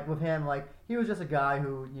 again, like with him, like he was just a guy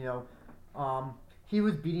who, he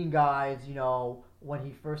was beating guys, when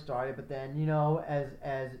he first started. But then,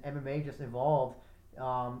 as MMA just evolved,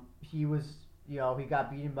 he was. He got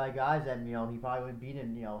beaten by guys that he probably would beat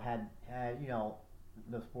him. Had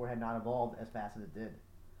the sport had not evolved as fast as it did.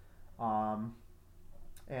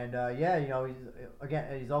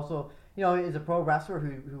 He's also he's a pro wrestler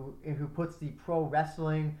who puts the pro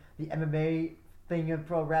wrestling, the MMA thing in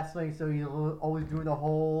pro wrestling. So he's always doing the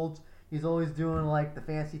holds. He's always doing like the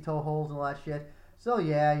fancy toe holds and all that shit. So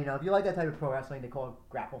yeah, if you like that type of pro wrestling, they call it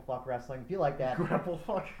grapple fuck wrestling. If you like that, grapple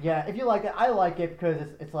fuck. Yeah, if you like that, I like it because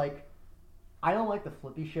it's like. I don't like the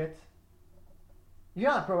flippy shit.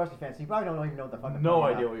 You're not a pro wrestling fan, so you probably don't even know what the fuck I'm No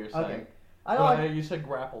talking idea about. what you're saying. Okay. I don't like... You said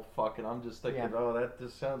grapple fuck, and I'm just thinking, oh, that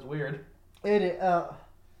just sounds weird.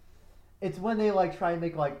 It's when they like try and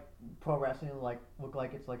make like pro wrestling like look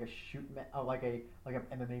like it's like a like an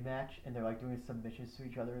MMA match, and they're like doing submissions to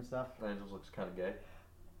each other and stuff. And it just looks kind of gay.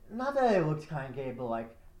 Not that it looks kind of gay, but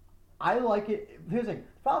like I like it. Here's the thing.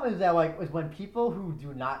 The problem is that like is when people who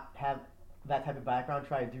do not have that type of background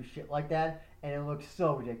try to do shit like that, and it looks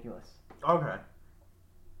so ridiculous. Okay.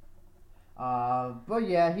 But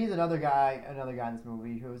yeah, he's another guy in this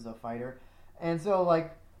movie who's a fighter, and so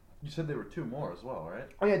like. You said there were two more as well, right?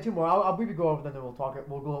 Oh yeah, two more. I'll briefly go over them, then we'll talk.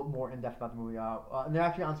 We'll go more in depth about the movie. And they're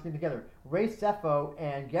actually on screen together. Ray Sefo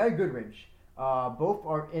and Gary Goodridge, both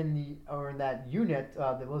are in that unit.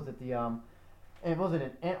 That was it and was it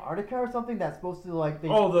in Antarctica or something that's supposed to like?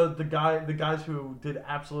 The guys who did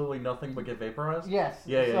absolutely nothing but get vaporized. Yes.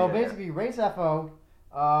 Yeah. So basically, Ray Sefo,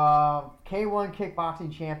 K1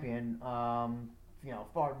 kickboxing champion.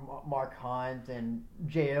 Fought Mark Hunt and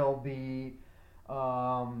JLB.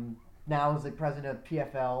 Now is the president of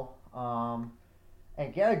PFL.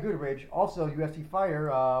 And Gary Goodridge, also UFC fighter,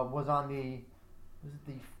 was it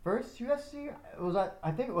the first UFC? It was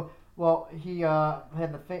I think. Well, he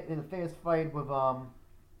had the famous fight with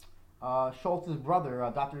Schultz's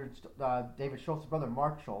brother, Dr. David Schultz's brother,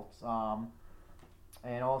 Mark Schultz.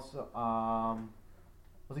 And also,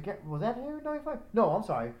 was that him? No, he fight? No, I'm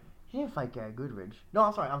sorry. He didn't fight Gary Goodridge. No,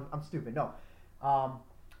 I'm sorry. I'm stupid. No.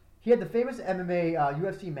 He had the famous MMA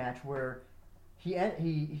UFC match where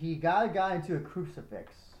he got a guy into a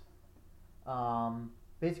crucifix.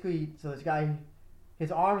 Basically, so this guy,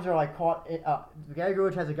 his arms are like caught. Gary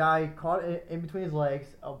Goodridge has a guy caught in between his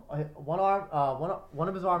legs. One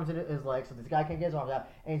of his arms in his leg, so this guy can't get his arms out,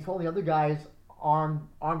 and he's holding the other guy's arm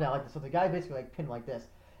down like this. So the guy basically like pinned like this,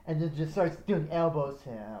 and then just starts doing elbows to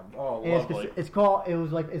him. Oh, and lovely. It's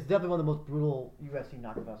definitely one of the most brutal UFC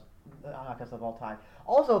knockouts of all time.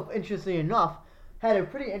 Also, interestingly enough, had a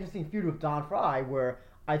pretty interesting feud with Don Fry, where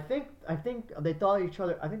I think they fought each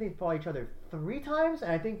other 3 times,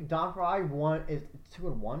 and I think Don Fry won is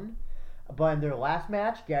 2-1. But in their last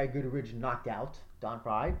match, Gary Goodridge knocked out Don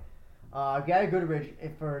Fry. Gary Goodridge,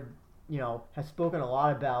 has spoken a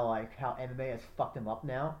lot about like how MMA has fucked him up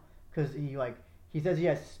now, because he says he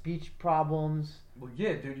has speech problems. Well,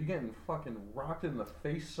 yeah, dude, you're getting fucking rocked in the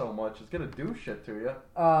face so much. It's gonna do shit to you.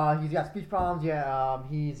 He's got speech problems. Yeah.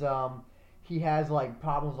 He has like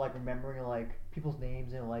problems like remembering like people's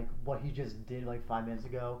names and like what he just did like 5 minutes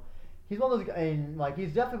ago. He's one of those, and like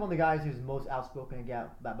he's definitely one of the guys who's most outspoken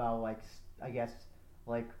about like I guess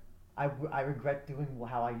like I regret doing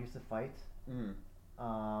how I used to fight. Mm.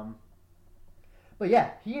 But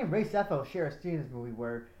yeah, he and Ray Sefo share a scene in this movie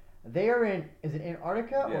where they are in. Is it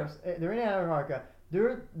Antarctica? Yeah. Or they're in Antarctica.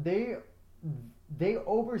 They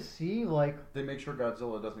oversee like. They make sure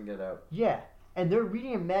Godzilla doesn't get out. Yeah, and they're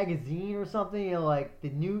reading a magazine or something, and like the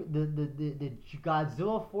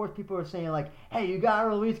Godzilla Force people are saying like, "Hey, you gotta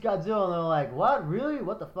release Godzilla," and they're like, "What? Really?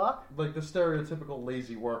 What the fuck?" Like the stereotypical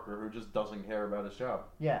lazy worker who just doesn't care about his job.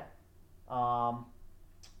 Yeah. And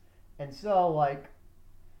so like,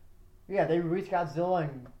 yeah, they release Godzilla,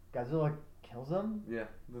 and Godzilla kills him. Yeah,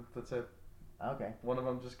 that's it. Okay. One of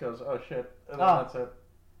them just goes, "Oh shit," and then that's it.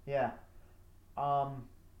 Yeah.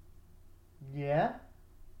 Yeah.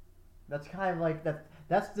 That's kind of like that.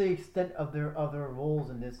 That's the extent of their roles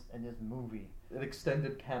in this movie. An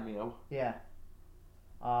extended cameo. Yeah.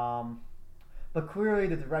 But clearly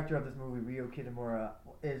the director of this movie, Ryo Kitamura,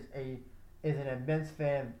 is an immense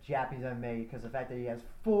fan of Japanese MMA because the fact that he has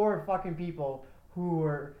 4 fucking people who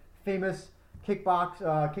were famous kickboxers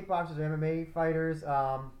or MMA fighters.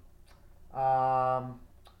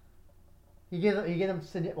 He gave them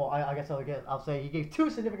well, I guess I'll say he gave 2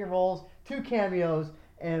 significant roles, 2 cameos,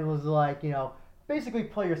 and was like, basically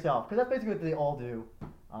play yourself, because that's basically what they all do.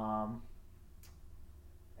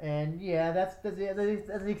 And yeah, that's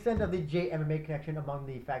the extent of the MMA connection, among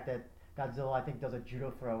the fact that Godzilla, I think, does a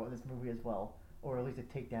judo throw in this movie as well, or at least a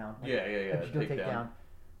takedown. Yeah, a judo takedown.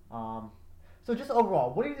 So just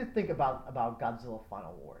overall, what do you think about Godzilla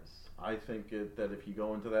Final Wars? I think that if you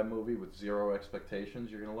go into that movie with 0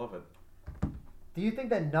 expectations, you're gonna love it. Do you think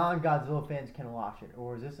that non-Godzilla fans can watch it,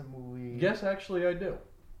 or is this a movie? Yes, actually, I do.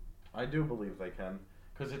 I do believe they can,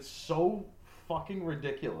 because it's so fucking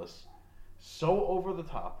ridiculous, so over the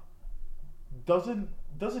top. Doesn't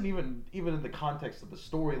even in the context of the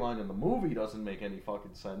storyline in the movie doesn't make any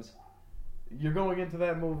fucking sense. You're going into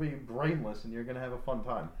that movie brainless, and you're gonna have a fun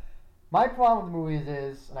time. My problem with the movies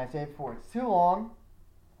is, and I say it before, it's too long.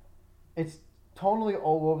 It's totally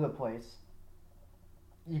all over the place.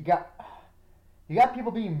 You got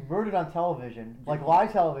people being murdered on television, like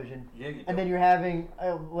live television, and then you're having,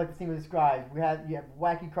 like the scene we described, you have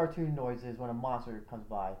wacky cartoon noises when a monster comes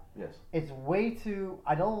by. Yes. It's way too.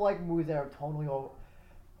 I don't like movies that are totally over.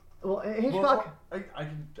 Well, Hitchcock. Well, I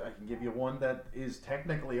can give you one that is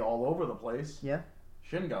technically all over the place. Yeah.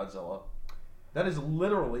 Shin Godzilla. That is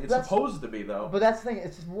literally. It's supposed to be though. But that's the thing.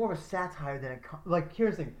 It's just more of a satire than like.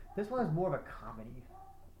 Here's the thing. This one is more of a comedy.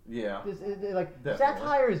 Yeah. Like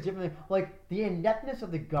satire is different. Like the ineptness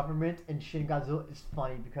of the government in Shin Godzilla is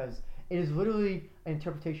funny because it is literally an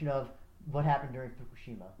interpretation of what happened during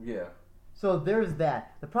Fukushima. Yeah. So there's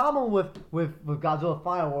that. The problem with Godzilla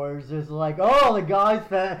Final Wars is like, oh, the guy's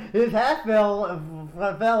his hat fell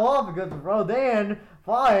off because of Rodan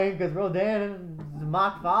flying, because Rodan is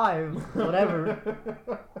Mach 5, whatever.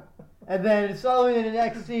 And then suddenly in the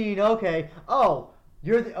next scene,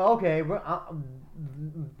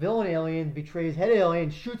 villain alien betrays head alien,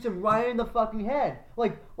 shoots him right in the fucking head.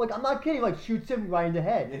 Like I'm not kidding. Like shoots him right in the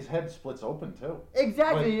head. His head splits open too.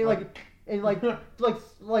 Exactly. And like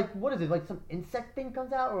what is it? Like some insect thing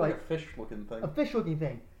comes out, or like a fish-looking thing. A fish-looking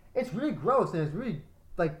thing. It's really gross and it's really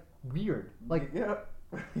like weird. Like yeah,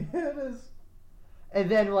 it is. And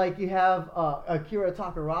then like you have Akira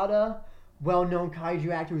Takarada, well-known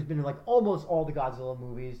kaiju actor who's been in like almost all the Godzilla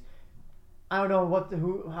movies. I don't know what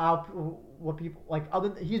people like.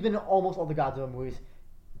 He's been in almost all the Godzilla movies.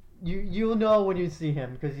 You'll know when you see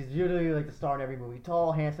him because he's usually like the star in every movie.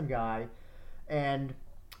 Tall, handsome guy, and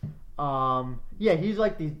he's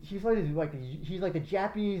like the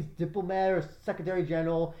Japanese diplomat or secretary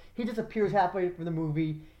general. He just appears halfway through the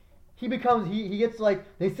movie. He gets like,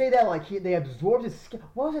 they say that like they absorbed his skin.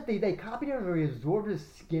 What was it? They copied him or he absorbed his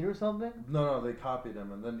skin or something? No, they copied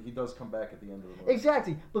him, and then he does come back at the end of the movie.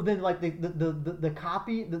 Exactly, but then like the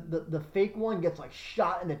copy, the fake one gets like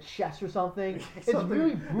shot in the chest or something. It's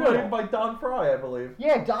really brutal. Yeah, by Don Fry, I believe.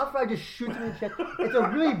 Yeah, Don Fry just shoots him in the chest. It's a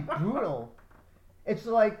really brutal. It's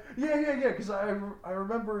like yeah. Because I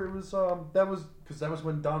remember it was that was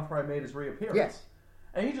when Don Fry made his reappearance. Yes.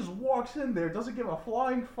 And he just walks in there, doesn't give a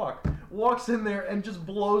flying fuck. Walks in there and just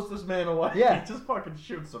blows this man away. Yeah. He just fucking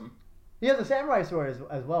shoots him. He has a samurai sword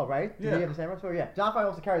as well, right? Did he have a samurai sword? Yeah. Don Fry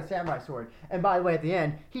also carries a samurai sword. And by the way, at the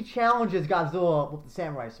end, he challenges Godzilla with the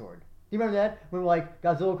samurai sword. Do you remember that? When like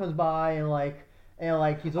Godzilla comes by and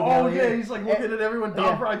he's looking at him. He's like looking at everyone.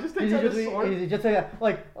 Don Fry just takes out his sword. He's just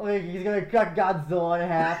like he's gonna cut Godzilla in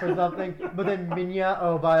half or something. But then Minya,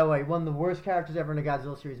 oh by the way, one of the worst characters ever in the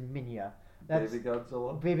Godzilla series, Minya. That's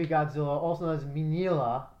Baby Godzilla, also known as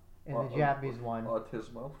Minilla in the Japanese one.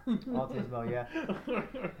 Autismo. Autismo, yeah.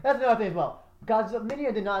 That's another thing as well.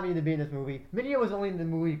 Minya did not need to be in this movie. Minya was only in the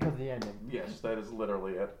movie because of the ending. Yes, that is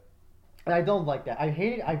literally it. And I don't like that. I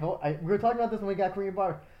hate it. We were talking about this when we got Korean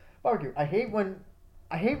barbecue. I hate when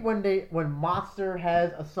Monster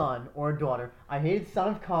has a son or a daughter. I hated Son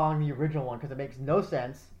of Kong, the original one, because it makes no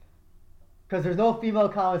sense. because there's no female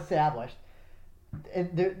comic established, and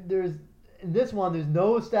there's in this one there's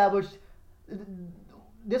no established.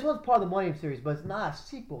 This one's part of the Millennium series, but it's not a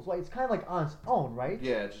sequel. So it's kind of like on its own, right?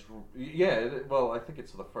 Well, I think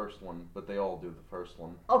it's the first one, but they all do the first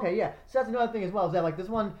one. Okay, yeah. So that's another thing as well. Is that like this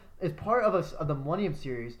one is part of the Millennium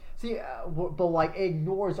series. See, but like it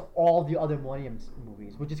ignores all the other Millennium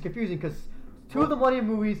movies, which is confusing because two of the Millennium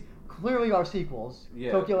movies clearly are sequels.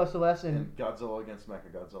 Yeah. Tokyo SOS and Godzilla against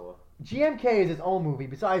Mechagodzilla. GMK is its own movie,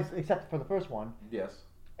 except for the first one. Yes.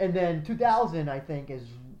 And then 2000, I think, is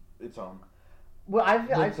its own. Well,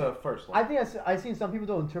 It's the first one. I think I've seen some people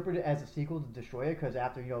don't interpret it as a sequel to Destroyer because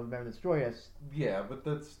after Remember the Destroyer. Yeah, but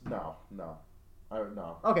that's no.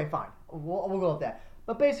 Okay, fine. We'll go with that.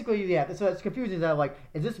 But basically, yeah. So it's confusing that like,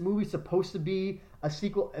 is this movie supposed to be a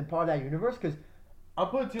sequel and part of that universe? Because I'll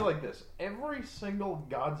put it to you like this: every single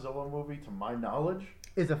Godzilla movie, to my knowledge,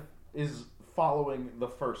 is following the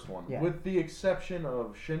first one, with the exception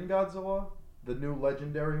of Shin Godzilla, the new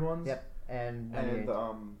legendary ones. Yep, and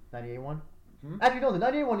 98 one. Actually, no, the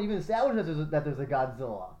 98 one even established that there's a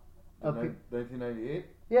Godzilla. 1998.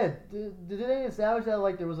 Yeah, did they establish that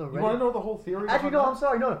like there was a? You want to know the whole theory? Actually, no. I'm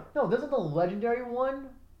sorry. No. This is the legendary one.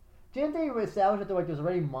 Didn't they establish that there's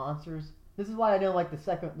already monsters? This is why I didn't like the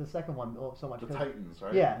second one so much. The Titans,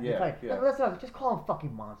 right? Yeah. The Titans. Yeah. That's not. Just call them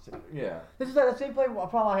fucking monsters. Yeah. This is the same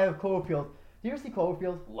problem I have with Cloverfield. Do you ever see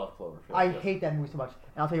Cloverfield? Love Cloverfield. I hate that movie so much,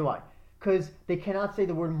 and I'll tell you why. Because they cannot say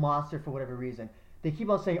the word monster for whatever reason. They keep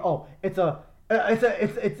on saying, "Oh, it's a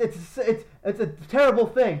terrible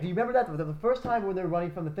thing." Do you remember that? The first time when they're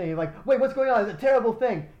running from the thing, you're like, wait, what's going on? It's a terrible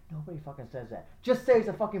thing. Nobody fucking says that. Just say it's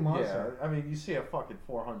a fucking monster. Yeah, I mean, you see a fucking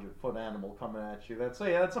 400-foot animal coming at you. That's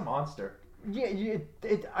a monster. Yeah,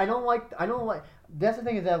 I don't like. That's the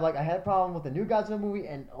thing is that like I had a problem with the new Godzilla movie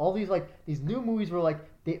and all these new movies were like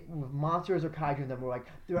with monsters or kaiju in them were like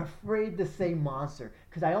they're afraid to say monster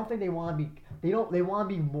because I don't think they want to be. They want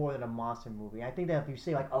to be more than a monster movie. I think that if you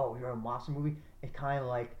say like, oh, you're a monster movie, it kind of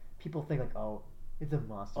like people think like, oh, it's a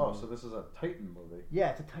monster. Oh, movie. so this is a Titan movie. Yeah,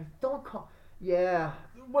 it's a Titan. Don't call. Yeah.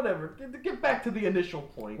 Whatever. Get back to the initial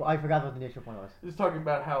point. Well, I forgot what the initial point was. Just talking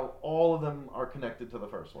about how all of them are connected to the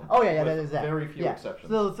first one. Oh yeah, that is that. Very few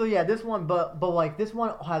exceptions. So yeah, this one, but like this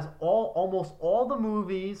one has almost all the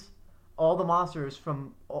movies, all the monsters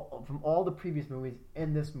from all the previous movies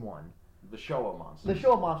in this one. The Showa monsters. The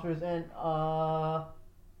Showa monsters and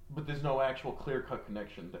But there's no actual clear-cut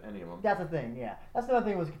connection to any of them. That's the thing. Yeah, that's another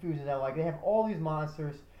thing that was confusing. That like they have all these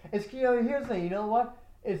monsters. It's here's the thing. You know what?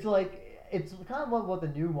 It's like. It's kind of what the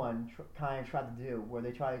new one kind of tried to do, where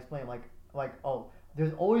they try to explain like oh,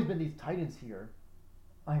 there's always been these titans here.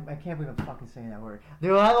 I can't believe I'm fucking saying that word.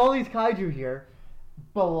 There are all these kaiju here,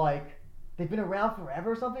 but like they've been around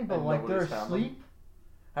forever or something. But like they're asleep.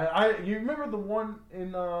 You remember the one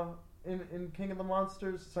in King of the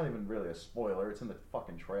Monsters? It's not even really a spoiler. It's in the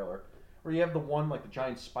fucking trailer. Where you have the one, like the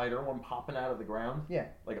giant spider one popping out of the ground. Yeah.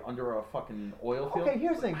 Like under a fucking oil field. Okay,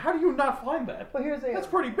 here's the thing. How do you not find that? But here's the thing. That's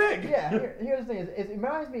pretty big. Yeah, here's the thing. It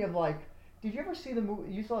reminds me of like, did you ever see the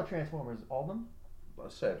movie? You saw Transformers, all of them?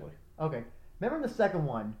 Sadly. Okay. Remember in the second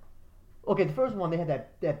one? Okay, the first one, they had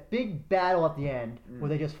that big battle at the end where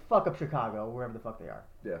they just fuck up Chicago, wherever the fuck they are.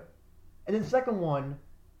 Yeah. And then the second one,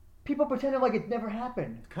 people pretended like it never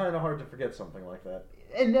happened. It's kind of hard to forget something like that.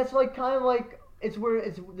 And that's like kind of like... It's where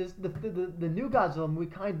the new Godzilla movie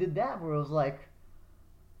kind of did that, where it was like,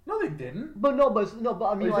 no, they didn't. But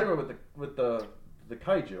I mean, like with the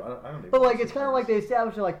kaiju, I don't even. But like, it's kind of like they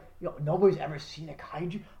established like, nobody's ever seen a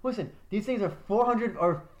kaiju. Listen, these things are 400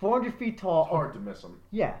 feet tall. It's hard to miss them.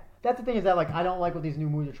 Yeah, that's the thing is that like I don't like what these new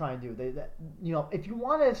movies are trying to do. If you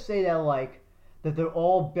want to say that like that they're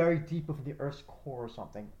all buried deep within the Earth's core or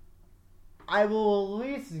something, I will at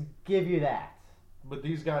least give you that. But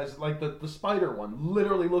these guys, like the spider one,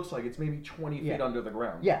 literally looks like it's maybe 20 feet under the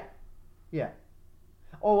ground. Yeah.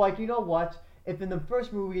 Or like, you know what? If in the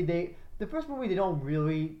first movie they don't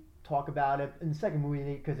really talk about it. In the second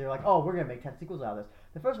movie, because they're like, oh, we're gonna make 10 sequels out of this.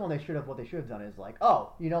 The first one, what they should have done is like,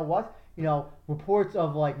 oh, you know what? Reports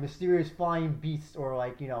of like mysterious flying beasts or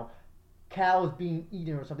like cows being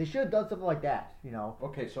eaten or something. They should have done something like that.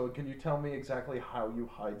 Okay, so can you tell me exactly how you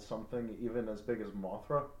hide something even as big as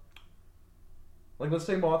Mothra? Like, let's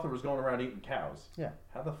say Mothra was going around eating cows. Yeah.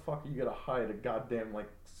 How the fuck are you gonna hide a goddamn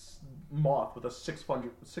moth with a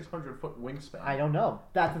 600-foot wingspan? I don't know.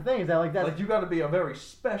 That's the thing. Is that like you got to be a very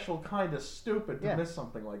special kind of stupid to miss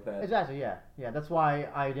something like that. Exactly. Yeah. That's why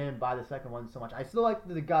I didn't buy the second one so much. I still like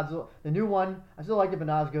the Godzilla, the new one. I still like it, but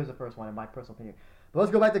not as good as the first one, in my personal opinion. But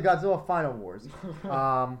let's go back to Godzilla Final Wars.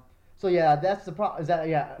 So yeah, that's the problem. Is that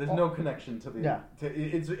yeah? There's no connection to the. Yeah.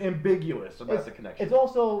 It's ambiguous about the connection. It's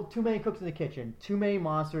also too many cooks in the kitchen, too many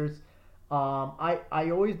monsters. I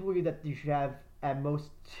always believe that you should have at most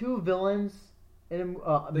 2 villains. They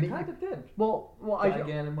kind of did. Well,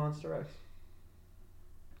 Gigan and Monster X.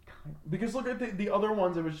 Because look at the other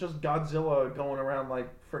ones. It was just Godzilla going around like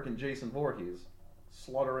freaking Jason Voorhees,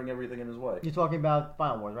 slaughtering everying in his way. You're talking about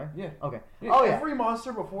Final Wars, right? Yeah. Okay. Yeah, Oh yeah. Every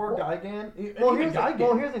monster before Gigan. Here's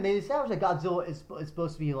the thing. They established that Godzilla is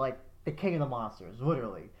supposed to be like the king of the monsters,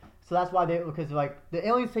 literally. So that's why because like the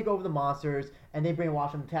aliens take over the monsters and they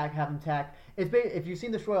brainwash them, have them attack. If you've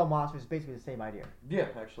seen Destroy All Monsters, it's basically the same idea. Yeah,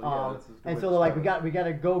 actually, yeah. That's and so they're like, we got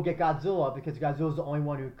to go get Godzilla because Godzilla's the only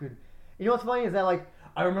one who could. You know what's funny is that like.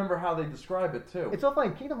 I remember how they describe it too. It's so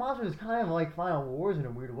funny. King of the Monsters is kind of like Final Wars in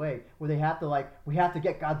a weird way, where they have to we have to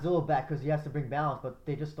get Godzilla back because he has to bring balance, but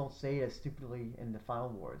they just don't say it as stupidly in the Final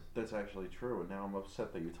Wars. That's actually true, and now I'm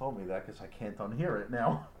upset that you told me that because I can't unhear it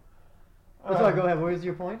now. Sorry, go ahead. What is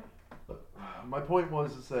your point? My point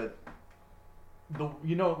was that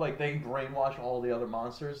they brainwash all the other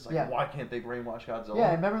monsters. Like, why can't they brainwash Godzilla?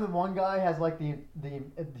 Yeah, remember the one guy has like he's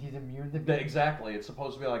immune to. Exactly, it's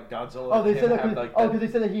supposed to be like Godzilla. Oh, they said that because they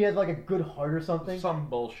said that he has like a good heart or something. Some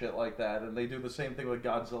bullshit like that, and they do the same thing with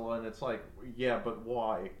Godzilla, and it's like, yeah, but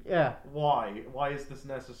why? Yeah. Why? Why is this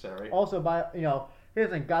necessary? Also, here's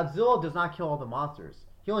the thing: Godzilla does not kill all the monsters.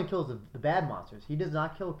 He only kills the bad monsters. He does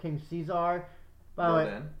not kill King Caesar.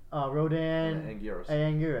 Rodan and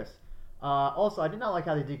Anguirus. Also, I did not like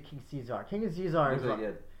how they did King Caesar. King Caesar is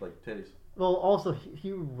like titties. Well, also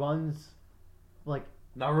he runs like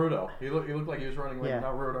Naruto. He looked like he was running like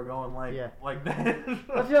Naruto, going like that.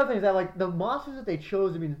 That's the other thing is that like the monsters that they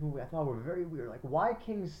chose to be in this movie, I thought were very weird. Like, why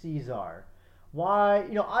King Caesar? Why?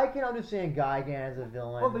 I can understand Gigan as a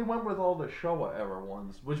villain. Well, they went with all the Showa era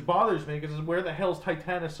ones, which bothers me because where the hell's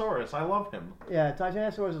Titanosaurus? I love him. Yeah,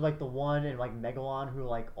 Titanosaurus is like the one in like Megalon who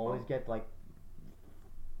like always get like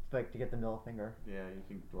to get the middle finger. Yeah, you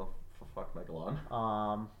can fuck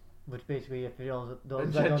Megalon. Which basically, if you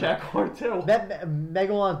don't, Jaguar too. That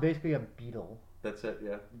Megalon is basically a beetle. That's it.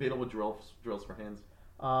 Yeah, beetle with drills for hands.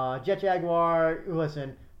 Jet Jaguar.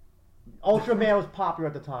 Listen, Ultraman was popular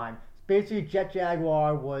at the time. Basically, Jet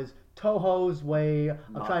Jaguar was Toho's way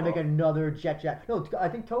of trying to make another Jet Jaguar. No, I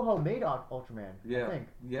think Toho made Ultraman. Yeah. I think.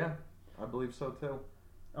 Yeah, I believe so too.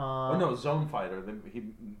 No, Zone Fighter.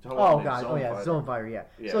 Zone Fighter.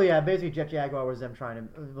 Yeah. So yeah, basically Jet Jaguar was them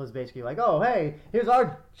was basically like, oh hey, here's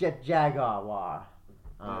our Jet Jaguar.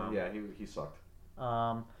 He sucked.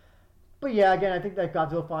 But yeah, again, I think that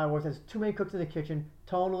Godzilla Final Wars has too many cooks in the kitchen,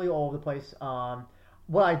 totally all over the place.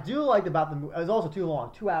 What I do like about the movie, it was also too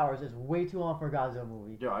long. 2 hours is way too long for a Godzilla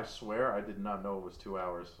movie. Yeah, I swear I did not know it was 2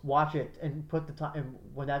 hours. Watch it and put the time. And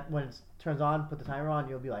when it turns on, put the timer on.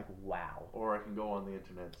 You'll be like, wow. Or I can go on the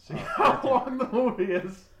internet to see how long the movie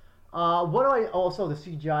is. Also, the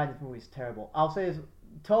CGI in this movie is terrible. I'll say this: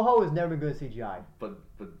 Toho has never been good at CGI. But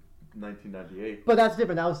 1998. But that's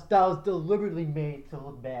different. That was deliberately made to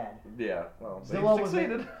look bad. Yeah. Well, they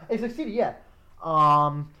succeeded. It succeeded, yeah.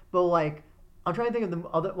 But like. I'm trying to think of the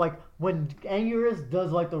other, like, when Anguirus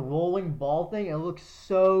does, like, the rolling ball thing, it looks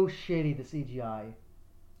so shitty, the CGI.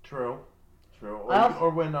 True.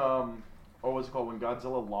 Or when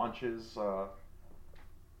Godzilla launches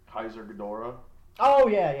Kaiser Ghidorah. Oh,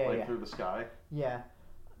 yeah. Through the sky. Yeah.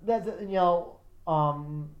 That's, I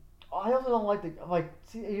also don't like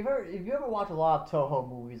see, if you ever watch a lot of Toho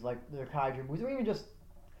movies, like, their kaiju movies, or even just,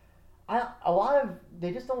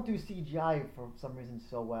 they just don't do CGI for some reason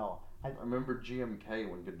so well. I remember GMK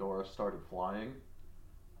when Ghidorah started flying.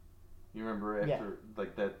 You remember after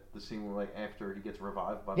the scene where after he gets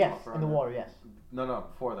revived by Mothra? In the water, yes. No,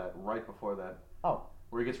 before that, right before that. Oh.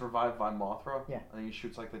 Where he gets revived by Mothra. Yeah. And he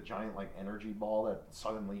shoots the giant energy ball that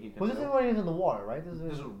suddenly he can. Well, this is when he was in the water, right?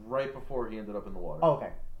 This is right before he ended up in the water. Oh, okay.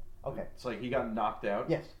 It's like he got knocked out.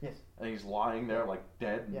 Yes. And he's lying there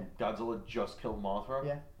dead. And Godzilla just killed Mothra.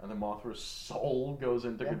 Yeah. And then Mothra's soul goes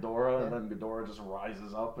into Ghidorah, and then Ghidorah just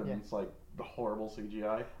rises up, and it's the horrible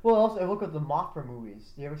CGI. Well, also look at the Mothra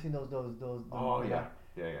movies. You ever seen those? Oh yeah.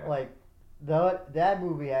 Like that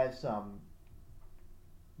movie has some.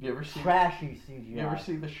 You ever see trashy CGI? You ever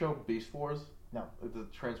see the show Beast Wars? No. The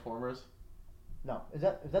Transformers. No, is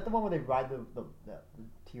that the one where they ride the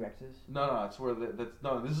T-Rexes? No, it's where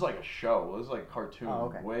this is like a show. This is like a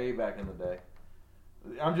cartoon way back in the day.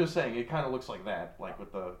 I'm just saying it kind of looks like that,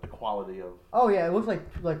 with the quality of. Oh yeah, it looks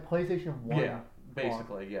like PlayStation 1. Yeah,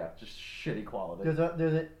 basically, just shitty quality.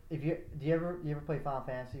 Do you ever play Final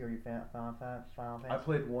Fantasy or you Final Fantasy? I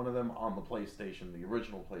played one of them on the PlayStation, the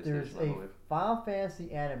original PlayStation. There's a Final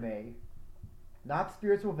Fantasy anime not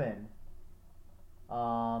Spirits Within.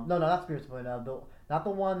 No, not Spirits Within. Not the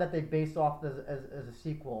one that they based off as a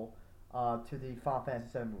sequel to the Final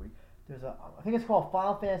Fantasy VII movie. I think it's called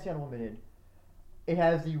Final Fantasy Unlimited. It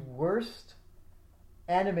has the worst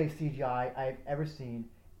anime CGI I've ever seen.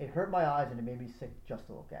 It hurt my eyes and it made me sick just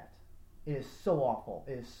to look at. It is so awful.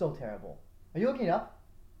 It is so terrible. Are you looking it up?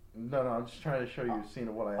 No, I'm just trying to show you a scene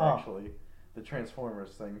of what I actually, the Transformers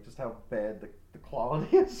thing, just how bad the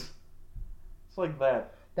quality is. It's like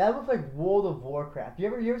that. That looks like World of Warcraft. You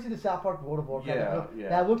ever see the South Park World of Warcraft? Yeah.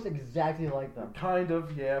 That looks exactly like them. Kind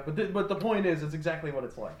of, yeah. But the point is, it's exactly what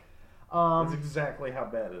it's like. It's exactly how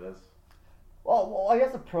bad it is. Well, I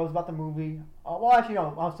guess the pros about the movie. Well, actually,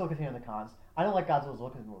 no. I'm still continuing the cons. I don't like Godzilla's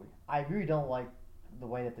look in the movie. I really don't like the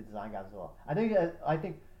way that they designed Godzilla. I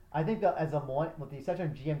think that as a with the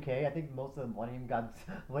exception of GMK, I think most of the Millennium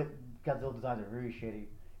Godzilla designs are really shitty.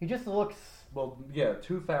 He just looks. Well, yeah,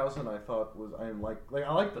 2000 I thought was I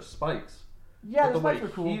like the spikes. Yeah, but the spikes way were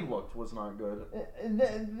cool. he looked was not good. And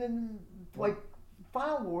then like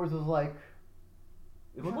Final Wars was like.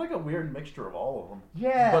 It looked like a weird mixture of all of them.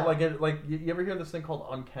 Yeah. But you ever hear this thing called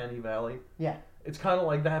Uncanny Valley? Yeah. It's kind of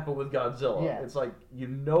like that, but with Godzilla. Yeah. It's like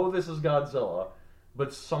this is Godzilla,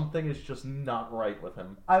 but something is just not right with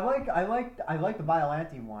him. I like the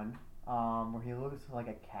Biollante one, where he looks like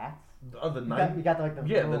a cat. The 90s. You got the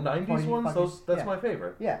 90s ones. That's my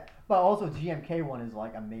favorite. Yeah, but also GMK one is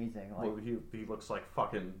like amazing. Like, well, he looks like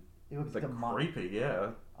fucking. He looks like demonic. creepy. Yeah.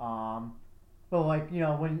 But like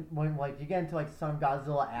when like you get into like some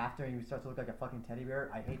Godzilla after and you start to look like a fucking teddy bear,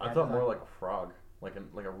 I hate that. I thought more like a frog, like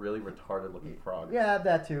a really retarded looking frog. Yeah,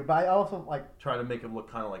 that too. But I also like trying to make him look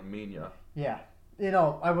kind of like Minya. Yeah,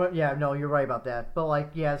 I would. Yeah, no, you're right about that. But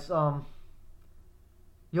like, yes,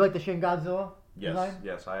 you like the Shin Godzilla design?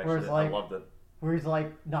 Yes, I actually I loved it. Where he's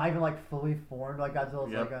like not even like fully formed like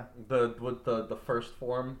Godzilla's like a the first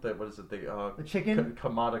form that what is it the chicken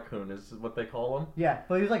Kamada-kun is what they call him. Yeah,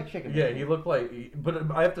 but he was like a chicken. Yeah, he looked like. But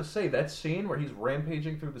I have to say that scene where he's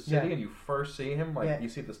rampaging through the city and you first see him you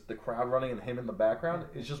see the crowd running and him in the background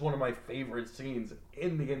is just one of my favorite scenes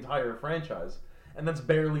in the entire franchise. And that's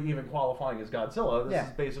barely even qualifying as Godzilla. This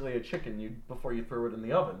is basically a chicken before you threw it in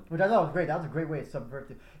the oven. Which I thought was great. That was a great way to subvert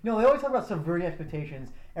it. They always talk about subverting expectations.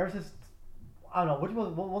 Ever since I don't know which one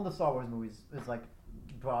of the Star Wars movies is like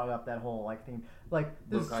brought up that whole like theme. Like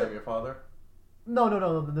Luke, I Am Your Father. No,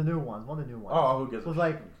 the new ones. One of the new ones. Oh, who gives? It was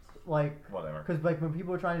like whatever. Because like when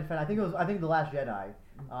people were trying to defend, I think the Last Jedi.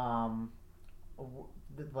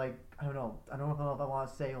 Like I don't know if I want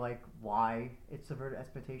to say like why it subverted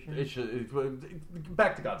expectations. It should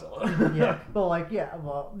back to Godzilla. Yeah,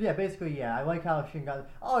 but basically I like how Shin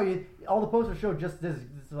Godzilla. All the posters show just this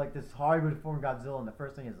Hollywood form Godzilla, and the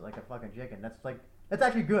first thing is like a fucking chicken. That's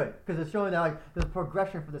actually good because it's showing that like there's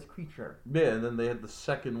progression for this creature. Yeah, and then they had the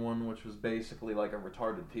second one, which was basically like a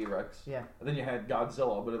retarded T-Rex. Yeah. And then you had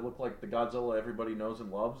Godzilla, but it looked like the Godzilla everybody knows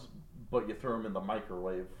and loves, but you threw him in the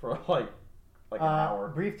microwave for like an hour.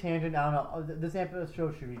 Brief tangent. I don't know. This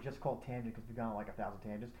episode should be just called Tangent because we've gone on like 1,000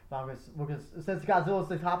 tangents. But since Godzilla's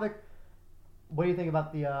the topic, what do you think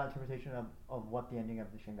about the interpretation of what the ending of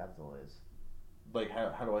the Shin Godzilla is? Like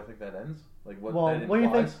how do I think that ends? Like what? Well, that what do you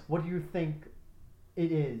think? implies? What do you think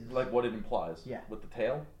it is? Like what it implies? Yeah. With the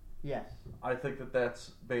tail? Yes. I think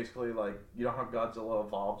that's basically like how Godzilla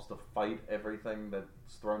evolves to fight everything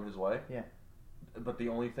that's thrown his way. Yeah. But the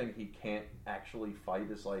only thing he can't actually fight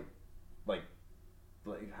is like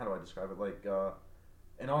how do I describe it? Like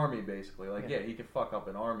an army, basically. Like he can fuck up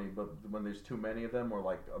an army, but when there's too many of them, or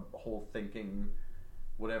like a whole thinking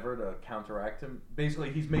whatever to counteract him,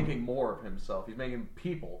 basically he's making more of himself. He's making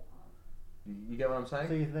people. You get what I'm saying?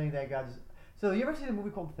 So you think that So you ever see the movie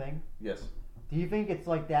called Thing? Yes. Do you think it's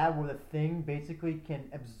like that, where the Thing basically can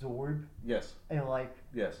absorb? Yes. And like.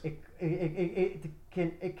 Yes. It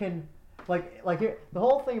can like here, the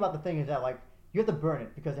whole thing about the Thing is that like. You have to burn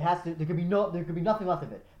it because it has to. There could be nothing left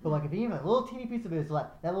of it. But like if even a little teeny piece of it is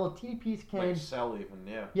left, that little teeny piece can. Like cell even,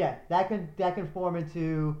 yeah. Yeah, that can form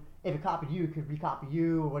into, if it copied you, it could recopy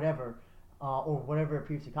you or whatever it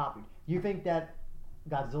previously copied. You think that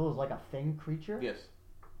Godzilla is like a Thing creature? Yes.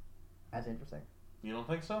 That's interesting. You don't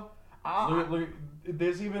think so? Look,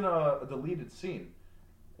 there's even a deleted scene.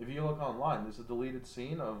 If you look online, there's a deleted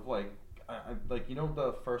scene of like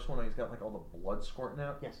the first one, he's got like all the blood squirting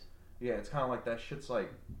out. Yes. Yeah, it's kind of like that shit's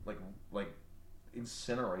like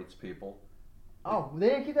incinerates people. Oh, they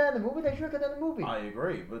didn't keep that in the movie. They should have kept that in the movie. I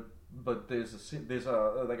agree, but there's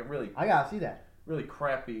a like a really I gotta see that really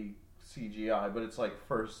crappy CGI, but it's like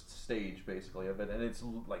first stage basically of it, and it's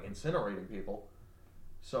like incinerating people.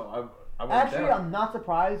 So I actually I'm not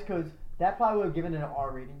surprised because that probably would have given it an R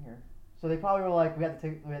rating here. So they probably were like, we had to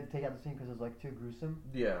take out the scene because it was like too gruesome.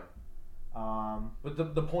 Yeah.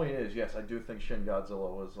 But the point is, yes, I do think Shin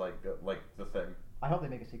Godzilla was like the thing. I hope they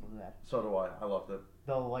make a sequel to that. So do I. I loved it.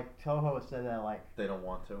 Though, like, Toho has said that, like... They don't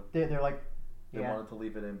want to. They're like... They yeah. wanted to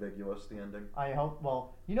leave it ambiguous, the ending. I hope...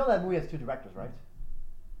 Well, you know that movie has 2 directors, right?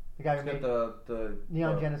 The guy who made... the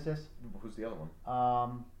Neon Genesis. Who's the other one?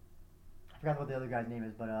 I forgot what the other guy's name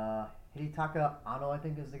is, but, Hidetaka Anno, I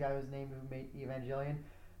think, is the guy whose name who made Evangelion.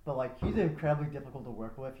 But, like, he's incredibly difficult to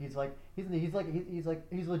work with. He's legit,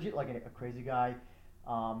 like, a crazy guy.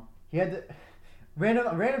 He had to...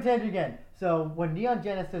 Random tangent again. So when Neon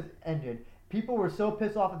Genesis ended, people were so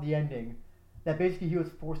pissed off at the ending that basically he was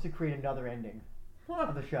forced to create another ending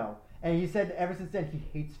of the show. And he said ever since then he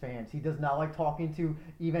hates fans. He does not like talking to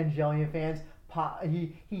Evangelion fans.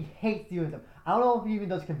 He hates dealing with them. I don't know if he even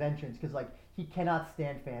does conventions because like he cannot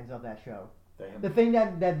stand fans of that show. Damn. The thing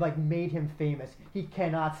that like made him famous, he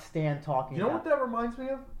cannot stand talking. You know what that reminds me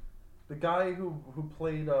of? The guy who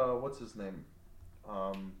played what's his name?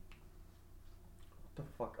 The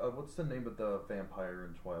fuck? What's the name of the vampire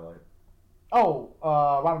in Twilight? Oh,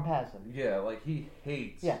 Robin Pattinson. Yeah, like he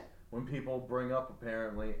hates when people bring up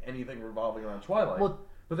apparently anything revolving around Twilight. Well,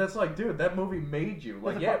 but that's like, dude, that movie made you.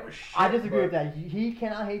 Like, yeah, it was shit. I disagree with that. He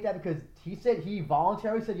cannot hate that because he said he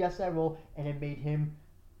voluntarily said yes to that role and it made him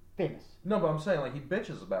famous. No, but I'm saying like he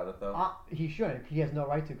bitches about it though. He shouldn't. He has no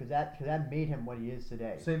right to because that made him what he is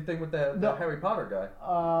today. Same thing with the Harry Potter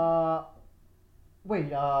guy. Wait,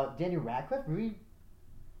 Daniel Radcliffe? Really?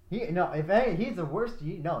 He's the worst.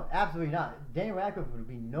 No, absolutely not. Daniel Radcliffe would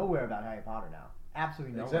be nowhere about Harry Potter now.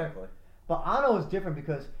 Absolutely nowhere. Exactly. But Anno is different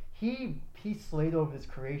because he slayed over this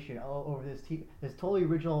creation, over this totally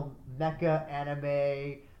original mecha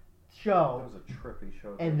anime show. That was a trippy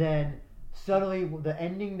show. And then suddenly the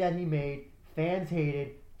ending that he made, fans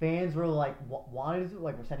hated. Fans were like wanted to,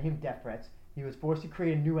 like were sending him death threats. He was forced to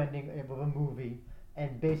create a new ending of a movie,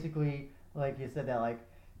 and basically like he said that like.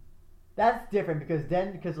 That's different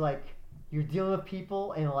because like you're dealing with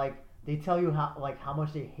people and like they tell you how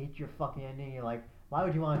much they hate your fucking ending. And you're like, why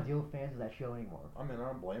would you want to deal with fans of that show anymore? I mean, I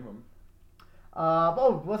don't blame them.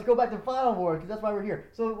 Let's go back to Final War because that's why we're here.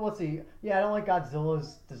 So let's see. Yeah, I don't like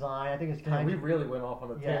Godzilla's design. I think it's kind of. We really went off on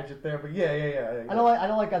a tangent there, but yeah. I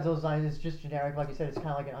don't like Godzilla's design. It's just generic, like you said. It's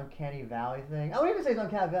kind of like an Uncanny Valley thing. I wouldn't even say it's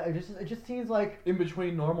Uncanny Valley. It just seems like in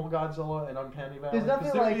between normal Godzilla and Uncanny Valley. There's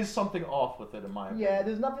nothing there is something off with it in my opinion. Yeah,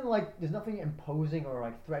 there's nothing imposing or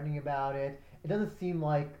like threatening about it. It doesn't seem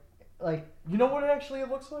like. You know what it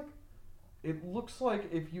looks like? It looks like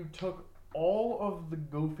if you took all of the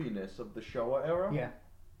goofiness of the Showa era,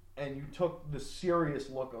 and you took the serious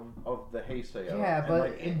look of the Heisei era,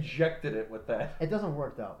 but and injected it with that. It doesn't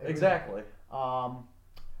work though. Exactly.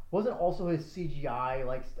 Wasn't also his CGI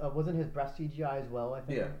wasn't his breath CGI as well? I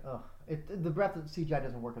think. Yeah. The breath CGI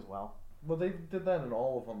doesn't work as well. Well, they did that in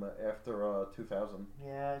all of them after 2000.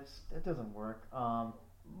 Yeah, it doesn't work.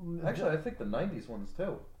 Actually, I think the 90s ones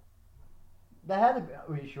too. That had to be.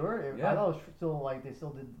 Are you sure? Yeah. I thought it was still like they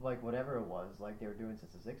still did like whatever it was like they were doing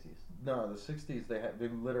since the 60s. No, the 60s they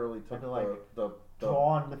literally took the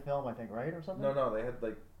drawn the film, I think, right, or something. No, they had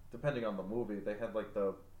like depending on the movie, they had like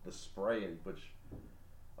the spray which.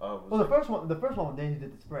 The first one they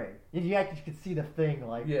did the spray. You actually could see the thing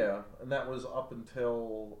like. Yeah, and that was up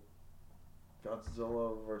until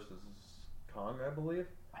Godzilla versus Kong, I believe.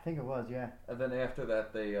 I think it was, yeah. And then after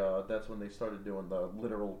that, that's when they started doing the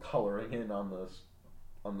literal coloring in on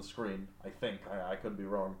the screen. I think I could be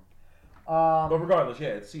wrong. But regardless, yeah,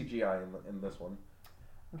 it's CGI in this one.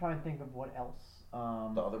 I'm trying to think of what else.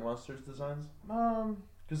 The other monsters designs.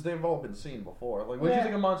 Because they've all been seen before. Like, what do you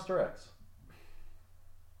think of Monster X?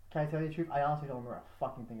 Can I tell you the truth? I honestly don't remember a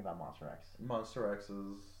fucking thing about Monster X. Monster X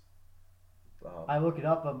is. I look it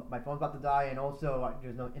up. My phone's about to die, and also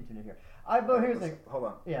there's no internet here. But here's the thing. Hold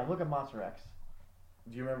on. Yeah, look at Monster X.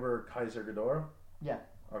 Do you remember Kaiser Ghidorah? Yeah.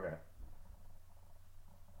 Okay.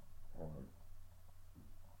 Hold on.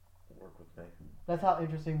 Work with me. That's how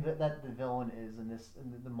interesting that the villain is in this.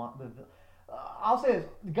 I'll say this: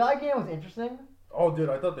 Gigan was interesting. Oh, dude,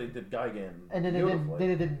 I thought they did Gigan. And then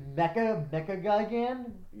they did Mecha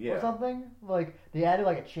Gigan or something. Like they added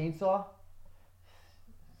like a chainsaw.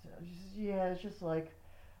 Yeah, it's just like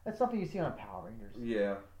that's something you see on Power Rangers.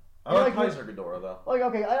 Yeah, I like Kaiser Ghidorah though. Like,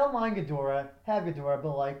 okay, I don't mind Ghidorah, have Ghidorah,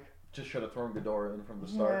 but like just should have thrown Ghidorah in from the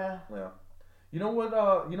start. Yeah. You know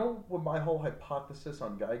what my whole hypothesis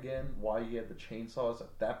on Gigan, why he had the chainsaws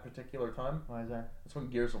at that particular time? Why is that? That's when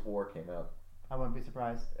Gears of War came out. I wouldn't be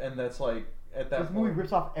surprised. And that's like at that this point, movie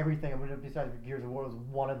rips off everything. I wouldn't be surprised if Gears of War was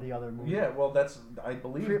one of the other movies. Yeah, well, that's I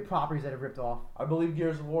believe properties that have ripped off. I believe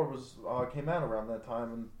Gears of War was came out around that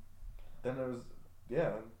time, and then it was,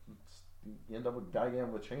 yeah, you end up with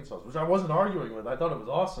Gigan with chainsaws, which I wasn't arguing with. I thought it was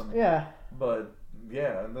awesome. Yeah. But,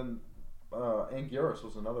 yeah, and then Anguirus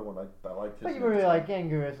was another one I liked. His But you really like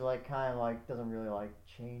Anguirus, like, kind of, like, doesn't really, like,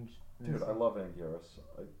 change. Dude, I love Anguirus.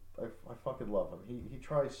 I fucking love him. He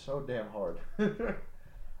tries so damn hard.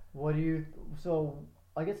 What do you... So,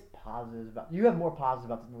 I guess positives about... You have more positives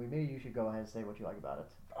about this movie. Maybe you should go ahead and say what you like about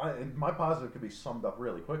it. My positive could be summed up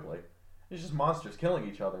really quickly. It's just monsters killing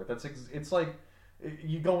each other. It's like...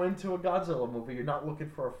 You go into a Godzilla movie, you're not looking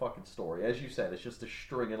for a fucking story. As you said, it's just to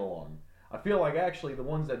string it along. I feel like actually the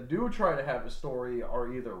ones that do try to have a story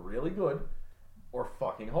are either really good or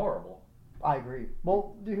fucking horrible. I agree.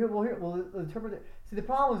 Well, interpret it. See, the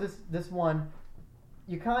problem with this one,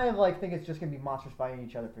 you kind of like think it's just gonna be monsters fighting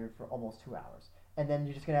each other for almost 2 hours, and then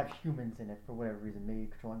you're just gonna have humans in it for whatever reason, maybe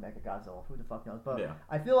controlling Mechagodzilla. Who the fuck knows? But yeah.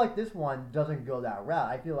 I feel like this one doesn't go that route.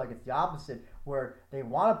 I feel like it's the opposite, where they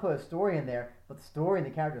want to put a story in there, but the story and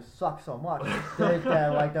the characters suck so much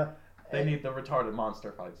that like they need the retarded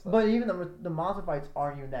monster fights, though. But even the monster fights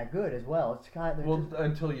aren't even that good as well. It's kind of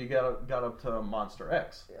until you got up to Monster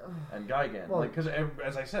X and Gigan. Well, because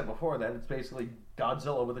as I said before, that it's basically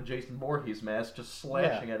Godzilla with a Jason Voorhees mask, just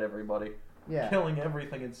slashing at everybody, killing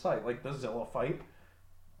everything in sight. Like the Zilla fight,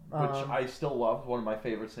 which I still loved. One of my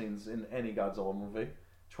favorite scenes in any Godzilla movie.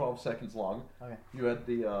 12 seconds long. Okay. You had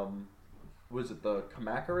the was it the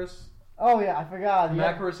Kamacuras? Oh yeah, I forgot.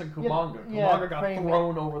 Kamacuras and Kumonga. Kumonga got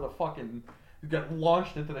thrown over the fucking... got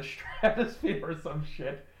launched into the stratosphere or some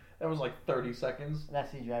shit. That was like 30 seconds.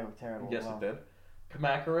 That CGI looked terrible. Yes, it did.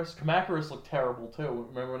 Kamacuras looked terrible too.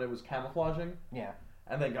 Remember when it was camouflaging? Yeah.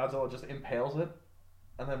 And then Godzilla just impales it.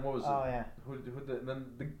 And then what was it? Oh yeah. Then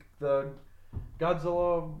the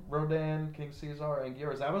Godzilla, Rodan, King Caesar,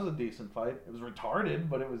 Anguirus. That was a decent fight. It was retarded,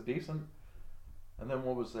 but it was decent. And then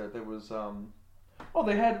what was there? There was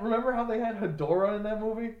they had. Remember how they had Hedorah in that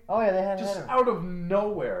movie? Oh yeah, they had just out of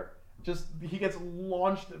nowhere. Just he gets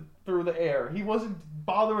launched through the air. He wasn't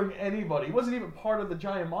bothering anybody. He wasn't even part of the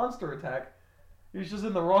giant monster attack. He was just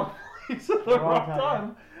in the wrong place at the wrong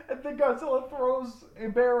time. And then Godzilla throws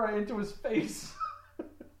Ibera into his face.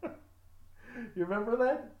 You remember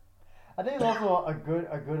that? I think it's also a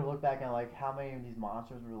good look back at like how many of these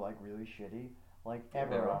monsters were like really shitty. Like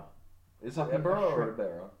Ebera. Is it Ebera or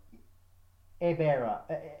Ibera? Ebera.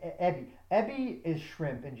 Ebi is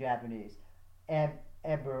shrimp in Japanese.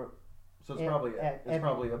 Eber. So it's probably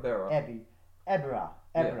Ebera. Ebera.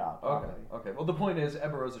 Yeah. Okay. Well, the point is,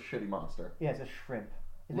 Ebera is a shitty monster. Yeah, it's a shrimp.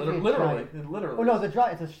 Literally. Oh no,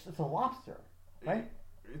 it's a lobster, right?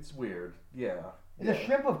 It's weird. Yeah. It's a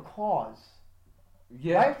shrimp of claws.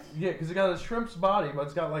 Yeah. Right? Yeah, because it got a shrimp's body, but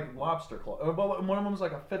it's got like lobster claw. Well, one of them's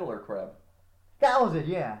like a fiddler crab. That was it,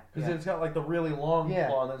 yeah. Because it's got like the really long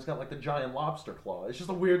claw, and then it's got like the giant lobster claw. It's just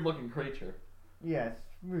a weird looking creature. Yeah,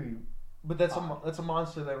 it's really. But that's a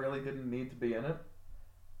monster that really didn't need to be in it.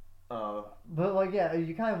 But like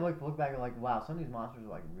you kind of look back and like wow, some of these monsters are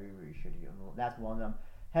like really really shitty. That's one of them.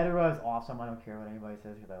 Hedorah is awesome. I don't care what anybody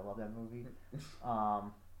says because I love that movie.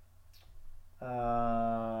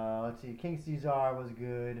 Let's see, King Caesar was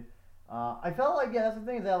good. I felt like that's the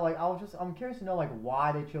thing is that like I'm curious to know like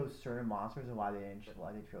why they chose certain monsters and why they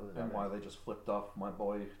chose it. And why they just flipped off my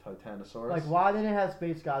boy Titanosaurus. Like why they didn't have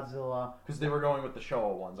Space Godzilla? Because they were going with the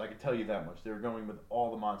Showa ones. I can tell you that much. They were going with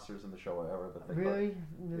all the monsters in the Showa era that they really.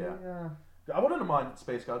 Yeah. I wouldn't have minded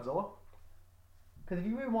Space Godzilla. Because if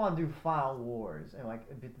you really want to do Final Wars and like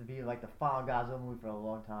to be like the final Godzilla movie for a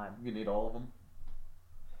long time, you need all of them.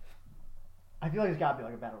 I feel like it's got to be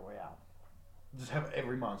like a battle royale. Just have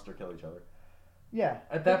every monster kill each other. Yeah.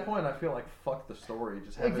 At that point, I feel like fuck the story.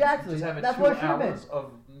 Just have exactly. It 2 hours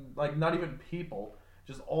of like not even people,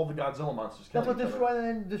 just all the Godzilla monsters. That's what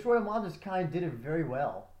Destroy the Monsters kind of did it very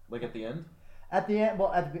well. Like at the end. At the end,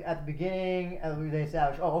 well, at the beginning, they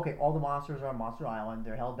established, all the monsters are on Monster Island.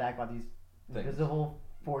 They're held back by these invisible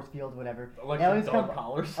force fields, whatever. Aliens dog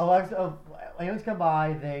collars. Aliens come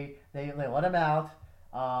by. They let them out.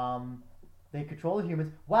 They control the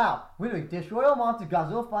humans. Wow, wait, Destroy All Monsters,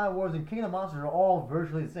 Godzilla Final Wars, and King of the Monsters are all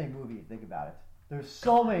virtually the same movie. Think about it. There's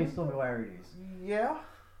so many similarities. Yeah.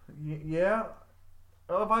 If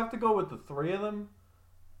I have to go with the three of them,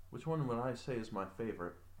 which one would I say is my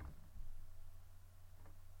favorite?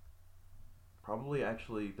 Probably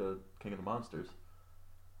actually the King of the Monsters.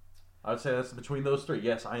 I would say that's between those three.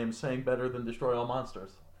 Yes, I am saying better than Destroy All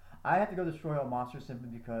Monsters. I have to go Destroy All Monsters simply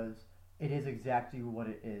because it is exactly what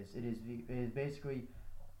it is. It is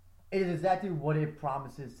exactly what it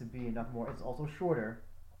promises to be, and nothing more. It's also shorter.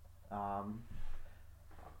 I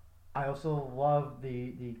also love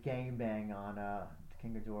the gangbang on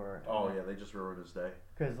King Ghidorah. Oh yeah, they just ruined his day.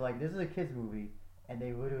 Because like this is a kids movie, and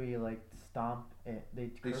they literally like stomp it. They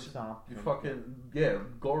curb stomp. You fucking yeah.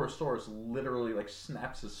 Gorosaurus literally like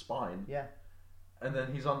snaps his spine. Yeah. And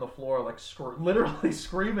then he's on the floor like literally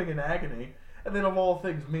screaming in agony. And then of all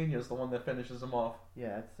things, Minya's the one that finishes him off.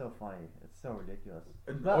 Yeah, it's so funny. It's so ridiculous.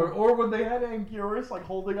 Or when they had Anguirus like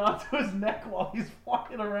holding onto his neck while he's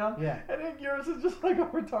walking around. Yeah. And Anguirus is just like a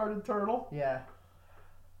retarded turtle. Yeah.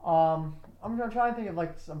 I'm trying to think of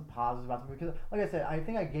like some positives about the movie because, like I said, I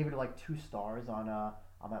think I gave it like 2 stars on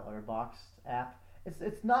my Letterboxd app.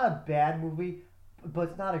 It's not a bad movie, but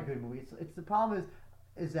it's not a good movie. It's the problem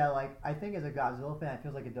is that like I think as a Godzilla fan, I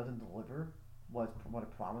feel like it doesn't deliver what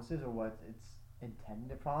it promises or what it's intended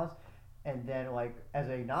to promise. And then like as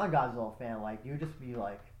a non-Godzilla fan, like you just be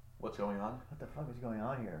like, what's going on? What the fuck is going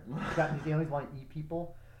on here? These aliens want to eat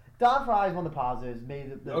people. Don Fry is one of the positives.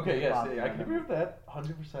 Okay, yes, I can agree with that,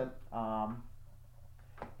 100%.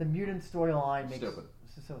 The mutant storyline makes stupid.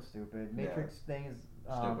 This is so stupid. Matrix things.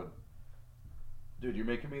 Stupid. Dude, you're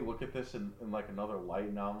making me look at this in like another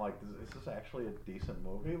light. Now I'm like, is this actually a decent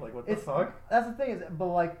movie? Like, what the fuck? That's the thing but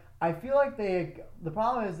like, I feel like the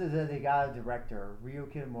problem is that they got a director, Ryo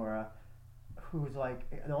Kitamura, who's like,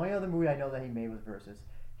 the only other movie I know that he made was Versus.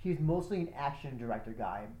 He's mostly an action director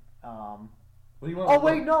guy. What do you want?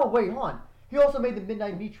 Wait, hold on. He also made the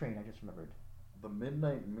Midnight Meat Train. I just remembered. The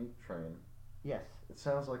Midnight Meat Train. Yes. It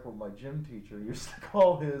sounds like what my gym teacher used to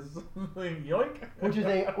call his yoink. Which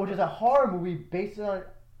is a horror movie based on.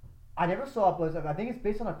 I never saw it, but I think it's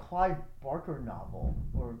based on a Clive Barker novel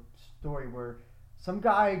or story where some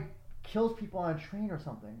guy kills people on a train or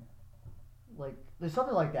something. Like there's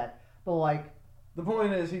something like that, but like. The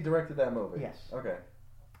point is, he directed that movie. Yes. Okay.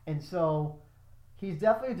 And so, he's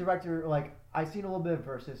definitely a director. Like I've seen a little bit of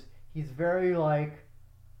Versus. He's very like.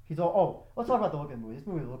 He's all, let's talk about the look of the movie. This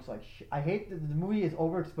movie looks like shit. I hate that the movie is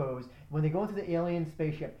overexposed. When they go into the alien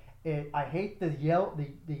spaceship, I hate the yellow,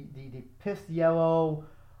 the pissed yellow,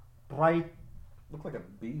 bright. Looked like a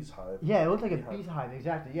bee's hive. Yeah, it looked like a bee's hive.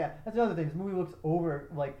 Exactly. Yeah, that's the other thing. This movie looks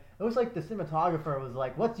it looks like the cinematographer was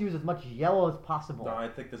like, let's use as much yellow as possible. No, I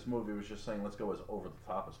think this movie was just saying, let's go as over the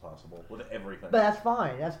top as possible with everything. But that's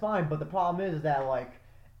fine. That's fine. But the problem is that like.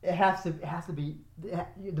 It has to be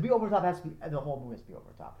to be over the top. Has to be the whole movie has to be over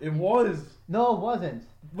the top. It was. No, it wasn't.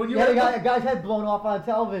 But you had a guy's head blown off on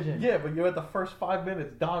television. Yeah, but you had the first 5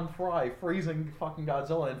 minutes, Don Fry freezing fucking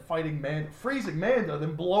Godzilla and freezing Manda,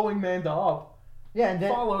 then blowing Manda up. Yeah, and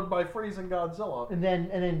then followed by freezing Godzilla. And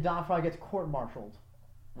then Don Fry gets court-martialed.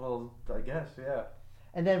 Well, I guess, yeah.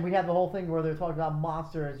 And then we have the whole thing where they're talking about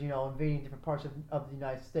monsters, invading different parts of the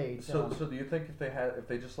United States. So do you think if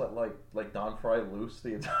they just let like Don Fry loose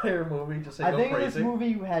the entire movie, just say I go think crazy? if this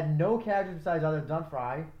movie had no characters besides other Don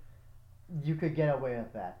Fry, you could get away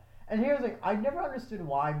with that. And here's the thing: I never understood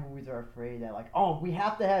why movies are afraid that we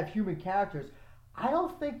have to have human characters. I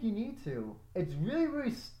don't think you need to. It's really,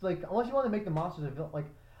 really like unless you want to make the monsters a villain. Like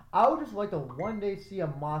I would just like to one day see a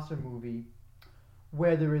monster movie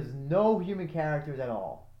where there is no human characters at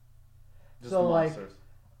all. Just so monsters.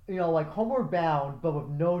 Like Homeward Bound, but with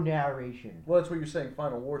no narration. Well, that's what you're saying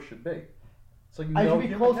Final War should be. So it should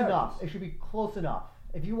be close enough. It should be close enough.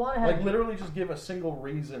 If you want to have literally just give a single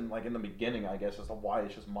reason, like in the beginning, I guess, as to why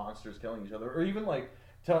it's just monsters killing each other, or even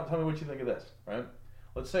tell me what you think of this, right?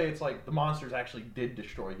 Let's say it's like the monsters actually did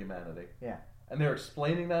destroy humanity. Yeah. And they're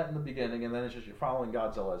explaining that in the beginning, and then it's just you're following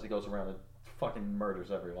Godzilla as he goes around and fucking murders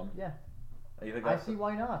everyone. Yeah. You think I see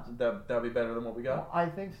why not. That'd be better than what we got? Well, I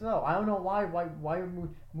think so. I don't know why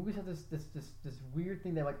movies have this weird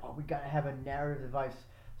thing that we gotta have a narrative device.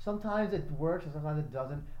 Sometimes it works and sometimes it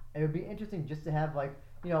doesn't. It would be interesting just to have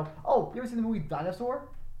you ever seen the movie Dinosaur?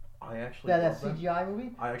 I actually that CGI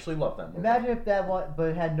movie. I actually love that movie. Imagine if that one, but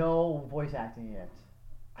it had no voice acting in it.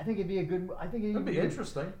 I think it'd be a good. I think it'd be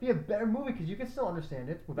interesting. It'd be a better movie because you can still understand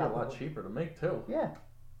it. It'd be a lot cheaper to make too. Yeah.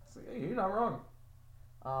 So, you're not wrong.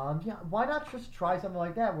 Yeah. Why not just try something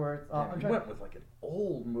like that where it's? You went with an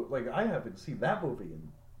old movie. I haven't seen that movie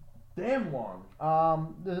in damn long.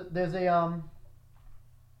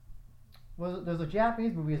 There's a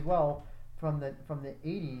Japanese movie as well from the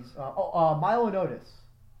 80s. Milo Notice.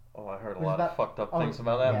 Oh, I heard a lot of fucked up things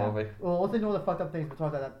about that movie. Well, let's ignore the fucked up things. We'll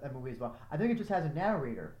talk about that movie as well. I think it just has a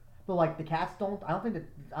narrator, but the cats don't. I don't think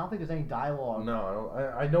there's any dialogue.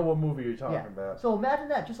 No, I know what movie you're talking about. So imagine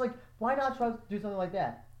that. Just why not try to do something like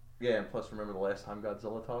that? Yeah, and plus, remember the last time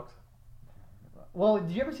Godzilla talked? Well,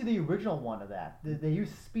 did you ever see the original one of that? They use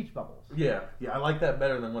speech bubbles. Yeah, I like that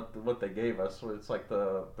better than what they gave us. Where it's like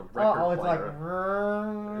the record it's player.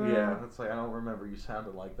 Yeah, it's I don't remember you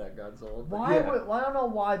sounded like that Godzilla. Why? I don't know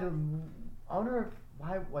why I wonder if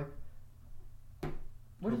why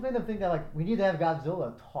What just made them think that like we need to have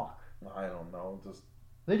Godzilla talk? I don't know. Just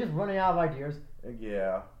They're just running out of ideas.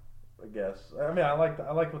 yeah, I guess. I mean, I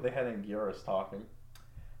like what they had in Anguirus talking.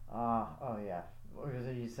 Oh yeah. Because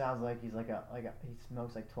he sounds like he's like he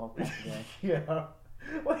smokes like 12 packs a day. Yeah.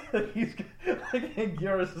 He's like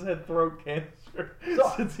Anguirus has had throat cancer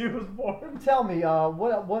So- since he was born. Tell me,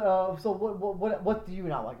 what do you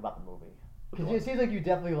not like about the movie? Because it seems like you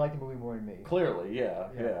definitely like the movie more than me. Clearly, yeah.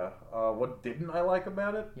 Yeah. What didn't I like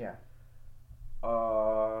about it? Yeah.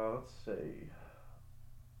 Let's see.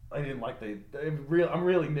 I didn't like I'm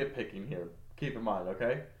really nitpicking here. Keep in mind,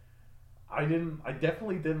 okay? I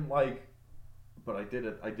definitely didn't like, but I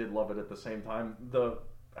did love it at the same time.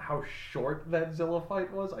 How short that Zilla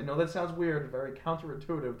fight was. I know that sounds weird, very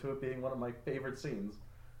counterintuitive to it being one of my favorite scenes.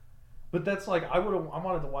 But that's like I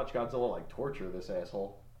wanted to watch Godzilla like torture this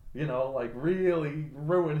asshole. You know, like really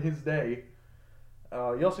ruin his day.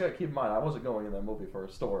 You also got to keep in mind, I wasn't going in that movie for a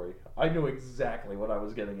story. I knew exactly what I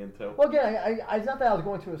was getting into. Well, again, it's not that I was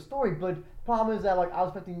going to a story, but the problem is that like I was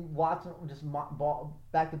expecting Watson just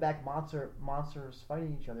back-to-back monsters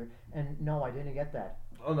fighting each other, and no, I didn't get that.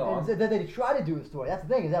 Oh no! And that they try to do a story. That's the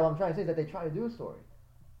thing. Is that what I'm trying to say? Is that they try to do a story.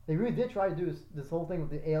 They really did try to do this whole thing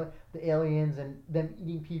with the aliens and them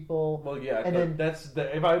eating people. Well, yeah, and then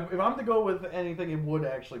if I'm to go with anything, it would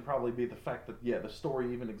actually probably be the fact that the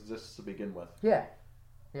story even exists to begin with. Yeah.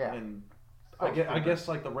 And I guess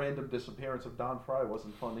like the random disappearance of Don Fry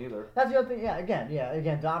wasn't fun either. That's the other thing. Yeah,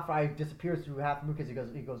 again, Don Fry disappears through half the movie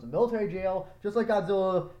because he goes to military jail, just like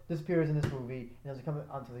Godzilla disappears in this movie and doesn't come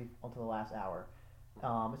onto the last hour.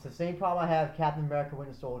 It's the same problem I have with Captain America: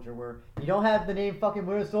 Winter Soldier, where you don't have the name fucking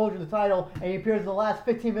Winter Soldier in the title, and he appears in the last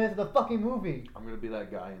 15 minutes of the fucking movie. I'm gonna be that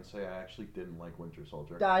guy and say I actually didn't like Winter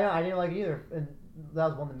Soldier. I didn't like it either, and that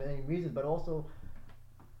was one of the main reasons. But also,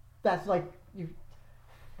 that's like you.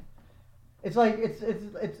 It's like it's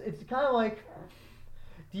kind of like.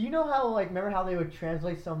 Do you know how remember how they would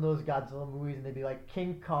translate some of those Godzilla movies and they'd be like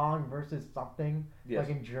King Kong versus something like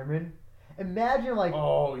in German? Imagine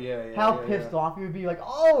how pissed off you would be, like,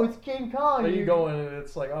 oh, it's King Kong. Then you go in and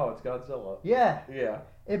it's like, oh, it's Godzilla. Yeah. Yeah.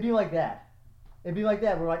 It'd be like that.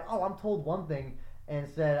 We're like, oh, I'm told one thing and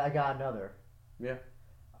instead I got another. Yeah.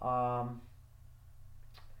 I'm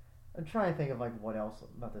trying to think of what else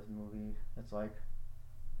about this movie. It's like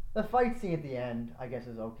the fight scene at the end, I guess,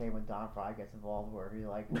 is okay when Don Fry gets involved, where he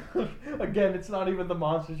again, it's not even the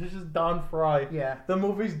monsters; it's just Don Fry. Yeah. The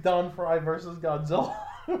movie's Don Fry versus Godzilla.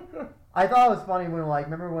 I thought it was funny when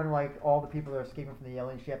remember when all the people are escaping from the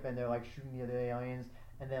alien ship and they're shooting the other aliens,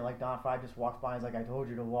 and then Don Fry just walks by and is like, I told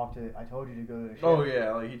you to go to the ship. Oh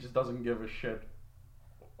yeah, he just doesn't give a shit.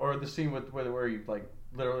 Or the scene where he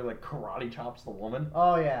literally karate chops the woman.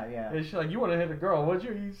 Oh yeah. And she's like, you want to hit a girl? Would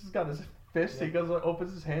you? He's just got his fist. Yeah. He goes,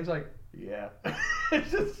 opens his hands, yeah. It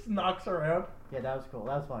just knocks her out. Yeah, that was cool.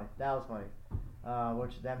 That was funny.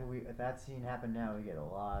 Which that movie, if that scene happened now, we get a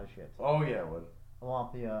lot of shit. Oh yeah, it would. Along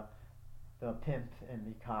with the pimp and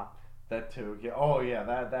the cop. That too. Yeah. Oh yeah.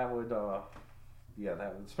 That would. Yeah.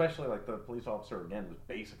 That would, especially the police officer again was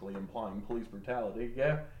basically implying police brutality.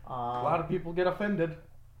 Yeah. A lot of people get offended.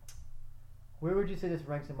 Where would you say this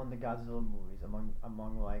ranks among the Godzilla movies? Among how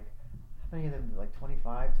many of them?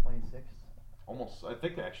 25, 26? Almost. I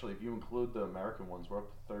think actually, if you include the American ones, we're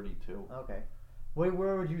up to 32. Okay.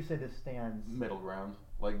 Where would you say this stands? Middle ground.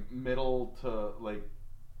 Middle to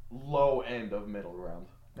low end of middle ground.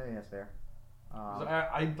 I think that's fair.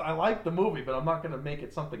 I like the movie, but I'm not going to make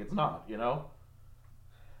it something it's not, you know?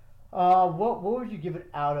 What would you give it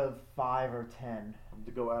out of 5 or 10?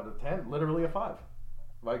 To go out of 10, literally a 5.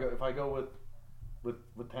 If I go with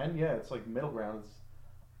 10, yeah, it's middle ground. It's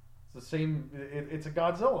the same. It's a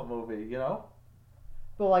Godzilla movie, you know.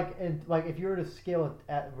 But if you were to scale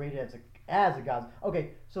it rate it as a Godzilla,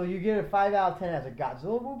 okay, so you give it a 5 out of 10 as a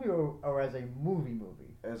Godzilla movie or as a movie?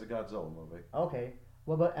 As a Godzilla movie. Okay.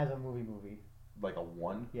 What about as a movie? Like a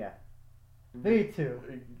 1? Yeah. Me too.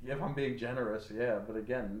 If I'm being generous, yeah. But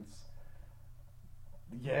again, it's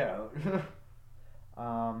yeah.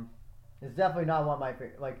 It's definitely not one of my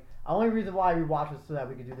favorite. The only reason why we watched this so that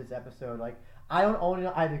we could do this episode. I don't own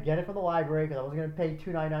it. I had to get it from the library because I wasn't gonna pay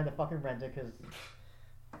 $2.99 to fucking rent it because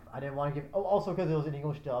I didn't want to give. Oh, also because it was an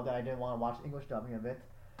English dub and I didn't want to watch the English dubbing of it.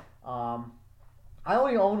 I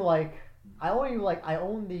only own I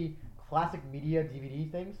own the classic media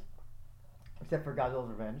DVD things, except for Godzilla's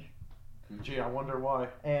Revenge. Gee, I wonder why.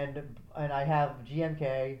 And I have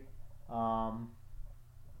GMK.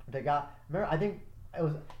 They got. Remember, I think it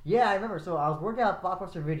was. Yeah, I remember. So I was working at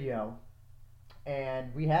Blockbuster Video,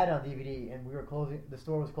 and we had it on DVD, and we were closing. The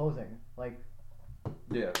store was closing,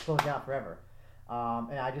 yeah, closing down forever.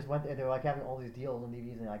 And I just went there, and they were like having all these deals on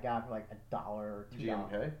DVDs, and I got it for like $1 or $2.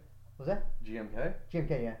 GMK? Was that? GMK?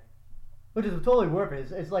 GMK, yeah. Which is totally worth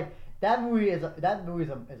it. It's like that movie is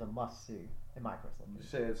a must see in my personal You opinion.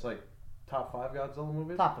 say it's like top 5 Godzilla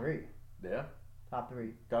movies? Top 3. Yeah. Top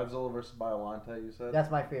 3. Godzilla vs. Biolante, you said? That's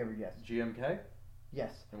my favorite. Yes. GMK?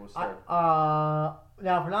 Yes. And what's third? Now,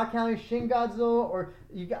 if we're not counting Shin Godzilla, or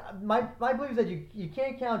you got my belief is that you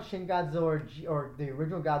can't count Shin Godzilla or the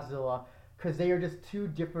original Godzilla because they are just two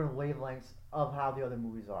different wavelengths of how the other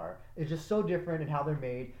movies are. It's just so different in how they're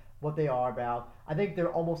made, what they are about. I think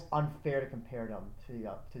they're almost unfair to compare them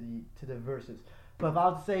to the verses. But if I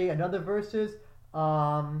was to say another versus,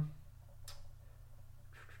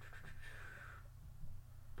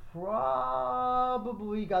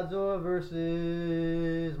 probably Godzilla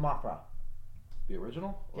versus Mothra. The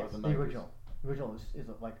original? Or Yes, the the 90s? original. The original is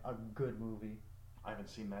like a good movie. I haven't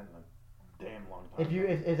seen that in a damn long time.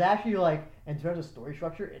 It's actually like in terms of story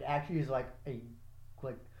structure, it actually is like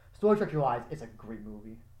story structure wise, it's a great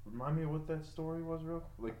movie. Remind me of what that story was, real?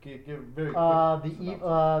 Like, give very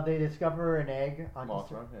quick. They discover an egg on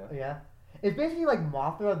Mothra, yeah. Yeah. It's basically like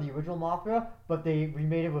Mothra, the original Mothra, but they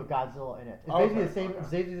remade it with Godzilla in it. It's basically the same. Okay. It's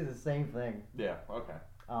basically the same thing. Yeah, okay.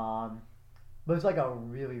 But it's like a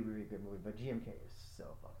really, really good movie. But GMK is so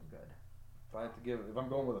fucking good. If I'm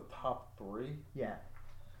going with a top 3, Yeah.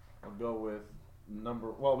 I'll go with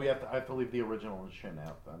I have to leave the original and Shin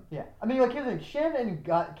out then. Yeah. I mean, like, here's the thing. Shin and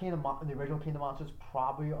the original King of the Monsters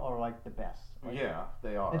probably are like the best. Like, Yeah,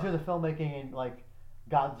 they are. in terms of filmmaking and like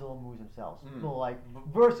Godzilla movies themselves. Mm. So like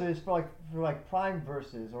versus for Prime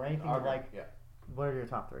versus or anything Okay, like. yeah. What are your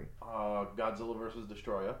top 3? Godzilla vs.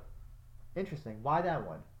 Destroyer. Interesting. Why that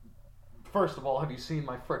one? First of all, have you seen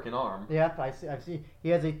my frickin' arm? Yeah, I see. He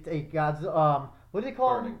has a Godzilla. What do they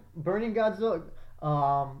call him? Burning Godzilla.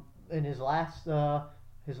 In his last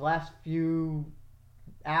few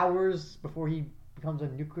hours before he becomes a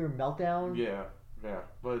nuclear meltdown. Yeah.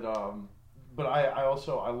 But I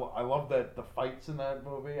also love that the fights in that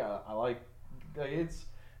movie. I like it's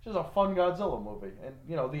just a fun Godzilla movie, and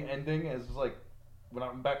the ending is like when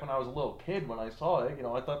I was a little kid when I saw it.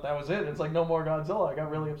 I thought that was it. It's like no more Godzilla. I got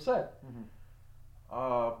really upset.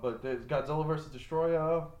 Mm-hmm. But there's Godzilla vs.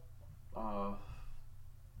 Destroyer.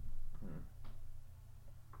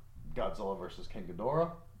 Godzilla vs. King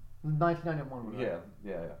Ghidorah. 1991 movie.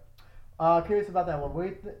 Yeah. Curious about that one.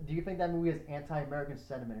 Do you think that movie has anti-American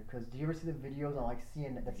sentiment? Because do you ever see the videos on like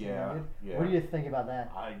CNN that CNN did? Yeah. What do you think about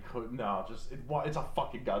that? It's a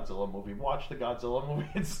fucking Godzilla movie. Watch the Godzilla movie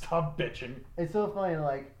and stop bitching. It's so funny,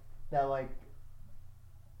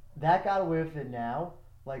 that got away with it now.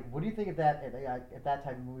 Like, what do you think if that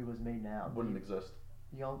type of movie was made now? Wouldn't exist.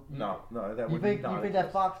 No, that you would think not you think exist.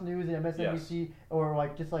 that Fox News and MSNBC or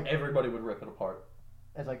like just like Everybody would rip it apart.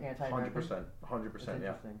 as like anti-American? 100%. 100%, yeah.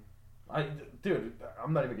 Interesting. Dude,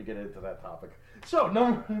 I'm not even gonna get into that topic. So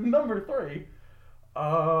number 3,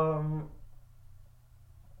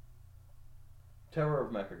 Terror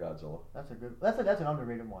of Mechagodzilla, That's an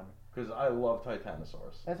underrated one. because I love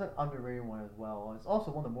Titanosaurus. That's an underrated one as well. It's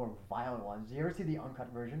also one of the more violent ones. Do you ever see the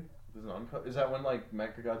uncut version? There's an uncut. Is that when like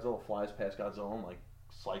Mechagodzilla flies past Godzilla and like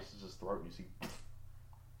slices his throat and you see?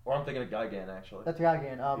 Or I'm thinking of Gigan actually. That's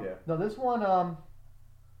Gigan. Yeah. No, this one.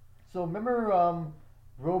 So remember,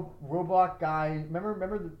 robot guy.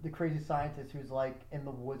 Remember the crazy scientist who's like in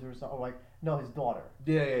the woods or something. Or like no, his daughter.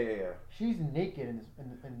 Yeah. She's naked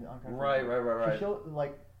in the uncut Right. version. She showed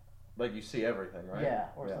like. Like you see everything, right? Yeah,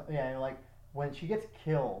 and like when she gets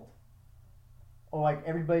killed, or like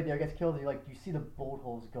everybody there gets killed, you see the bullet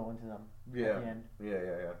holes go into them at the end.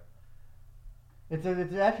 Yeah. It's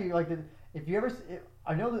actually like if you ever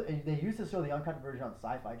I know that they used to show the uncut version on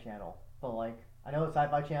Sci-Fi Channel, but like I know that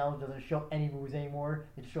Sci-Fi Channel doesn't show any movies anymore.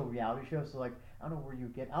 They just show reality shows. So like I don't know where you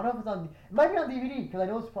get. I don't know if it's on. It might be on DVD because I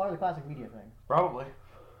know it's part of the classic media thing. Probably.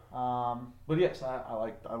 But yes,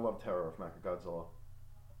 I love Terror of Mechagodzilla.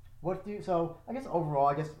 So I guess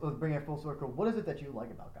overall, let's bring it full circle. What is it that you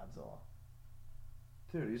like about Godzilla?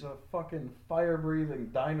 Dude, he's a fucking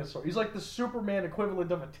fire-breathing dinosaur. He's like the Superman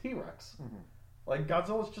equivalent of a T-Rex. Mm-hmm. Like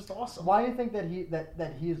Godzilla's just awesome. Why do you think that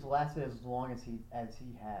he has lasted as long as he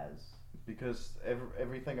has? Because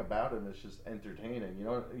everything about him is just entertaining.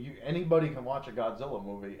 Anybody can watch a Godzilla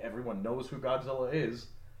movie. Everyone knows who Godzilla is.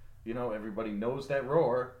 Everybody knows that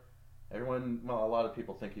roar. A lot of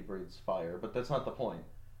people think he breathes fire, but that's not the point.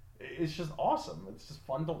 It's just awesome. It's just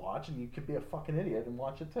fun to watch, and you could be a fucking idiot and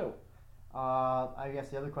watch it too. I guess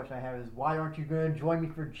the other question I have is, why aren't you going to join me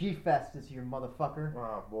for G-Fest this year, motherfucker?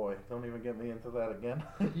 Oh boy, don't even get me into that again.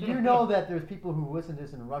 You know that there's people who listen to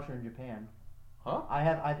this in Russia and Japan. Huh? I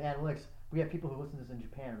have analytics. We have people who listen to this in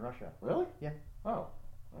Japan and Russia. Really? Yeah. Oh,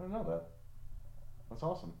 I didn't know that. That's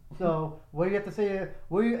awesome. So, what do you have to say?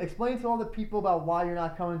 Will you explain to all the people about why you're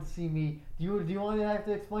not coming to see me? Do you want to have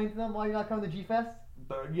to explain to them why you're not coming to G-Fest?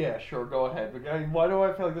 Yeah, sure, go ahead. But why do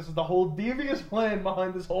I feel like this is the whole devious plan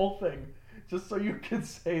behind this whole thing? Just so you can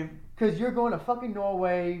say... Because you're going to fucking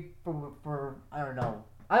Norway for I don't know.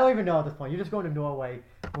 I don't even know at this point. You're just going to Norway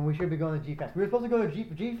when we should be going to G-Fest. We were supposed to go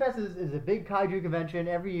to G-Fest is a big kaiju convention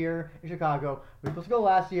every year in Chicago. We were supposed to go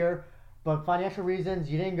last year, but financial reasons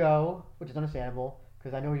you didn't go, which is understandable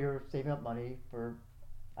because I know you're saving up money for,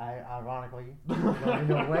 ironically, going to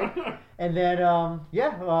Norway. And then,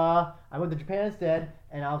 I went to Japan instead,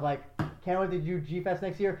 and I was like, can't wait to do G-Fest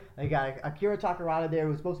next year. I got Akira Takarada there who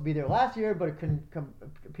was supposed to be there last year, but it couldn't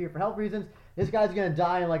appear for health reasons. This guy's going to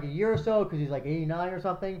die in like a year or so because he's like 89 or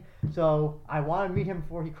something. So I want to meet him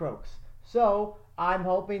before he croaks. So I was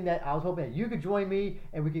hoping that you could join me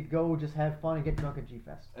and we could go just have fun and get drunk at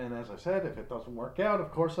G-Fest. And as I said, if it doesn't work out,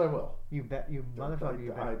 of course I will. You bet, you motherfucker,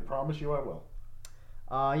 you bet. I promise you I will.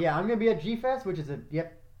 I'm going to be at G-Fest, which is a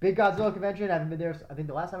big Godzilla convention. I haven't been there. I think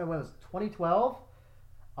the last time I went was 2012.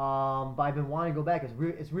 But I've been wanting to go back.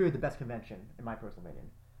 It's really the best convention in my personal opinion.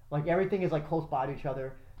 Like everything is like close by to each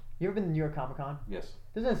other. You ever been to New York Comic Con? Yes.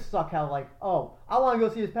 Doesn't it suck how like, oh, I want to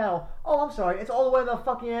go see this panel. Oh, I'm sorry, it's all the way to the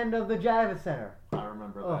fucking end of the Javits Center. I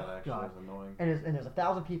remember that actually. God. It was annoying. And there's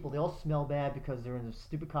 1,000 people. They all smell bad because they're in their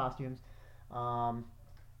stupid costumes. The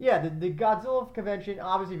Godzilla convention.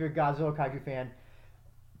 Obviously, if you're a Godzilla kaiju fan,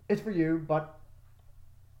 it's for you. But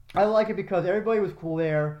I like it because everybody was cool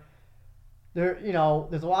there. There's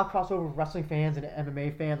a lot of crossover with wrestling fans and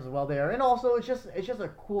MMA fans as well there, and also it's just a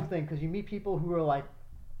cool thing because you meet people who are like,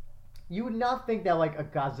 you would not think that like a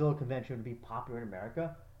Godzilla convention would be popular in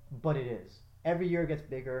America, but it is. Every year it gets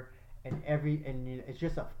bigger, and it's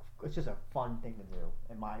just a fun thing to do,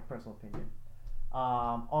 in my personal opinion.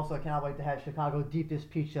 Also, I cannot wait to have Chicago Deep Dish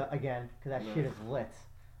Pizza again because that shit is lit.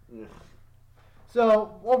 Ugh.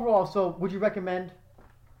 So overall, would you recommend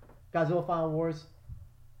Godzilla Final Wars?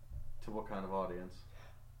 To what kind of audience?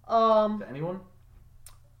 To anyone?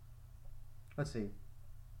 Let's see.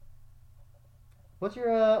 What's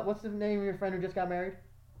the name of your friend who just got married?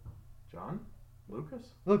 John? Lucas?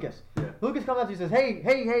 Lucas. Yeah. Lucas comes up to you and says,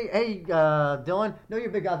 hey, Dylan, know you're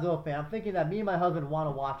a big Godzilla fan. I'm thinking that me and my husband want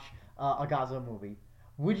to watch a Godzilla movie.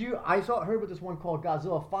 Would you? I heard about this one called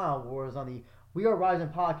Godzilla Final Wars on the We Are Rising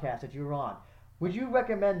podcast that you were on. Would you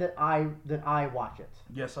recommend that I watch it?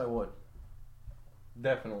 Yes, I would.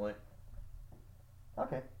 Definitely.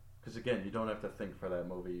 Okay. Because again, you don't have to think for that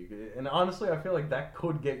movie. And honestly, I feel like that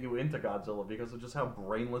could get you into Godzilla because of just how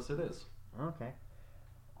brainless it is. Okay.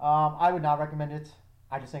 I would not recommend it.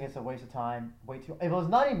 I just think it's a waste of time. If it was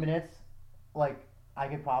 90 minutes, like I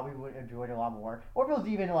could probably would enjoy it a lot more. Or if it was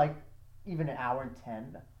even an hour and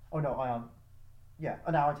 10. Oh no,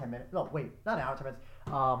 an hour and 10 minutes. No, wait, not an hour and 10 minutes.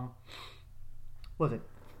 What was it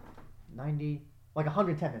 90? Like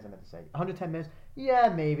 110 minutes. I meant to say 110 minutes. Yeah,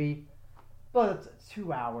 maybe. But it's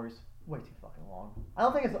 2 hours. Way too fucking long. I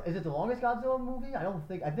don't think is it the longest Godzilla movie?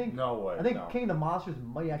 I think No way. I think no. King of the Monsters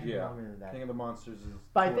might actually be longer than that. King of the Monsters is.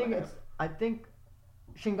 But I think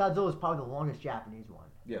Shin Godzilla is probably the longest Japanese one.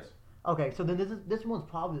 Yes. Okay, so then this one's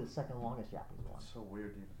probably the second longest Japanese one. It's so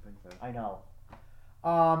weird to even think that. I know.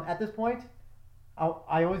 At this point,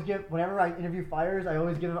 I always give, whenever I interview fighters, I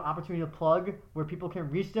always give them an opportunity to plug where people can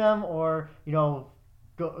reach them or go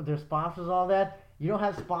their sponsors and all that. You don't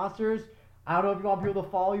have sponsors. I don't know if you want people to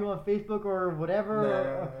follow you on Facebook or whatever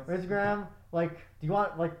or Instagram. Like, do you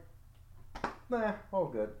want Nah, all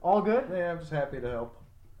good. All good? Yeah, I'm just happy to help.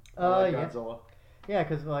 Godzilla. Yeah,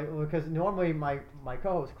 because normally my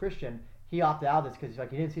co-host Christian, he opted out of this because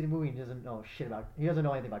he didn't see the movie and he doesn't know he doesn't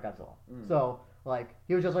know anything about Godzilla. So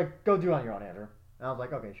he was just like, go do it on your own, Andrew. And I was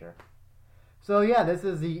like, okay, sure. So yeah, this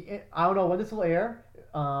is I don't know when this will air.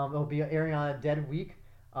 It'll be airing on a dead week.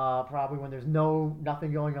 Probably when there's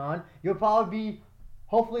nothing going on. You'll probably be,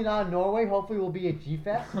 hopefully not in Norway. Hopefully we'll be at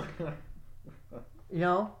G-Fest.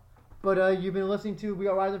 But you've been listening to We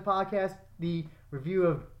Are Rising podcast, the review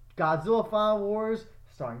of Godzilla Final Wars,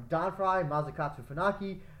 starring Don Fry, Masakatsu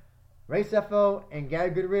Funaki, Ray Sefo, and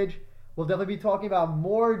Gary Goodridge. We'll definitely be talking about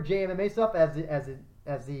more JMMA stuff as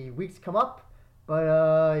the weeks come up.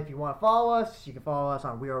 But if you want to follow us, you can follow us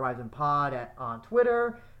on We Are Rising Pod on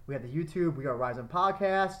Twitter. We have the YouTube, We Are Rising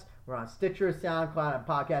Podcast. We're on Stitcher, SoundCloud, and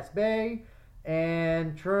Podcast Bay.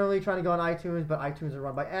 And currently trying to go on iTunes, but iTunes are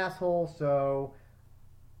run by assholes, so...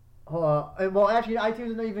 well, actually, iTunes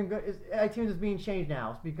is not even good. iTunes is being changed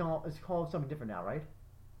now. It's called something different now, right?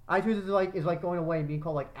 iTunes is like going away and being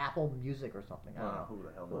called like Apple Music or something. I don't know. Who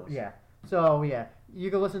the hell knows? Yeah. So, yeah. You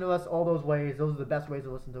can listen to us all those ways. Those are the best ways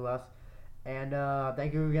to listen to us. And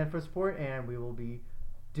thank you again for the support, and we will be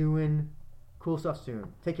doing cool stuff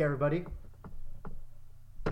soon. Take care, everybody.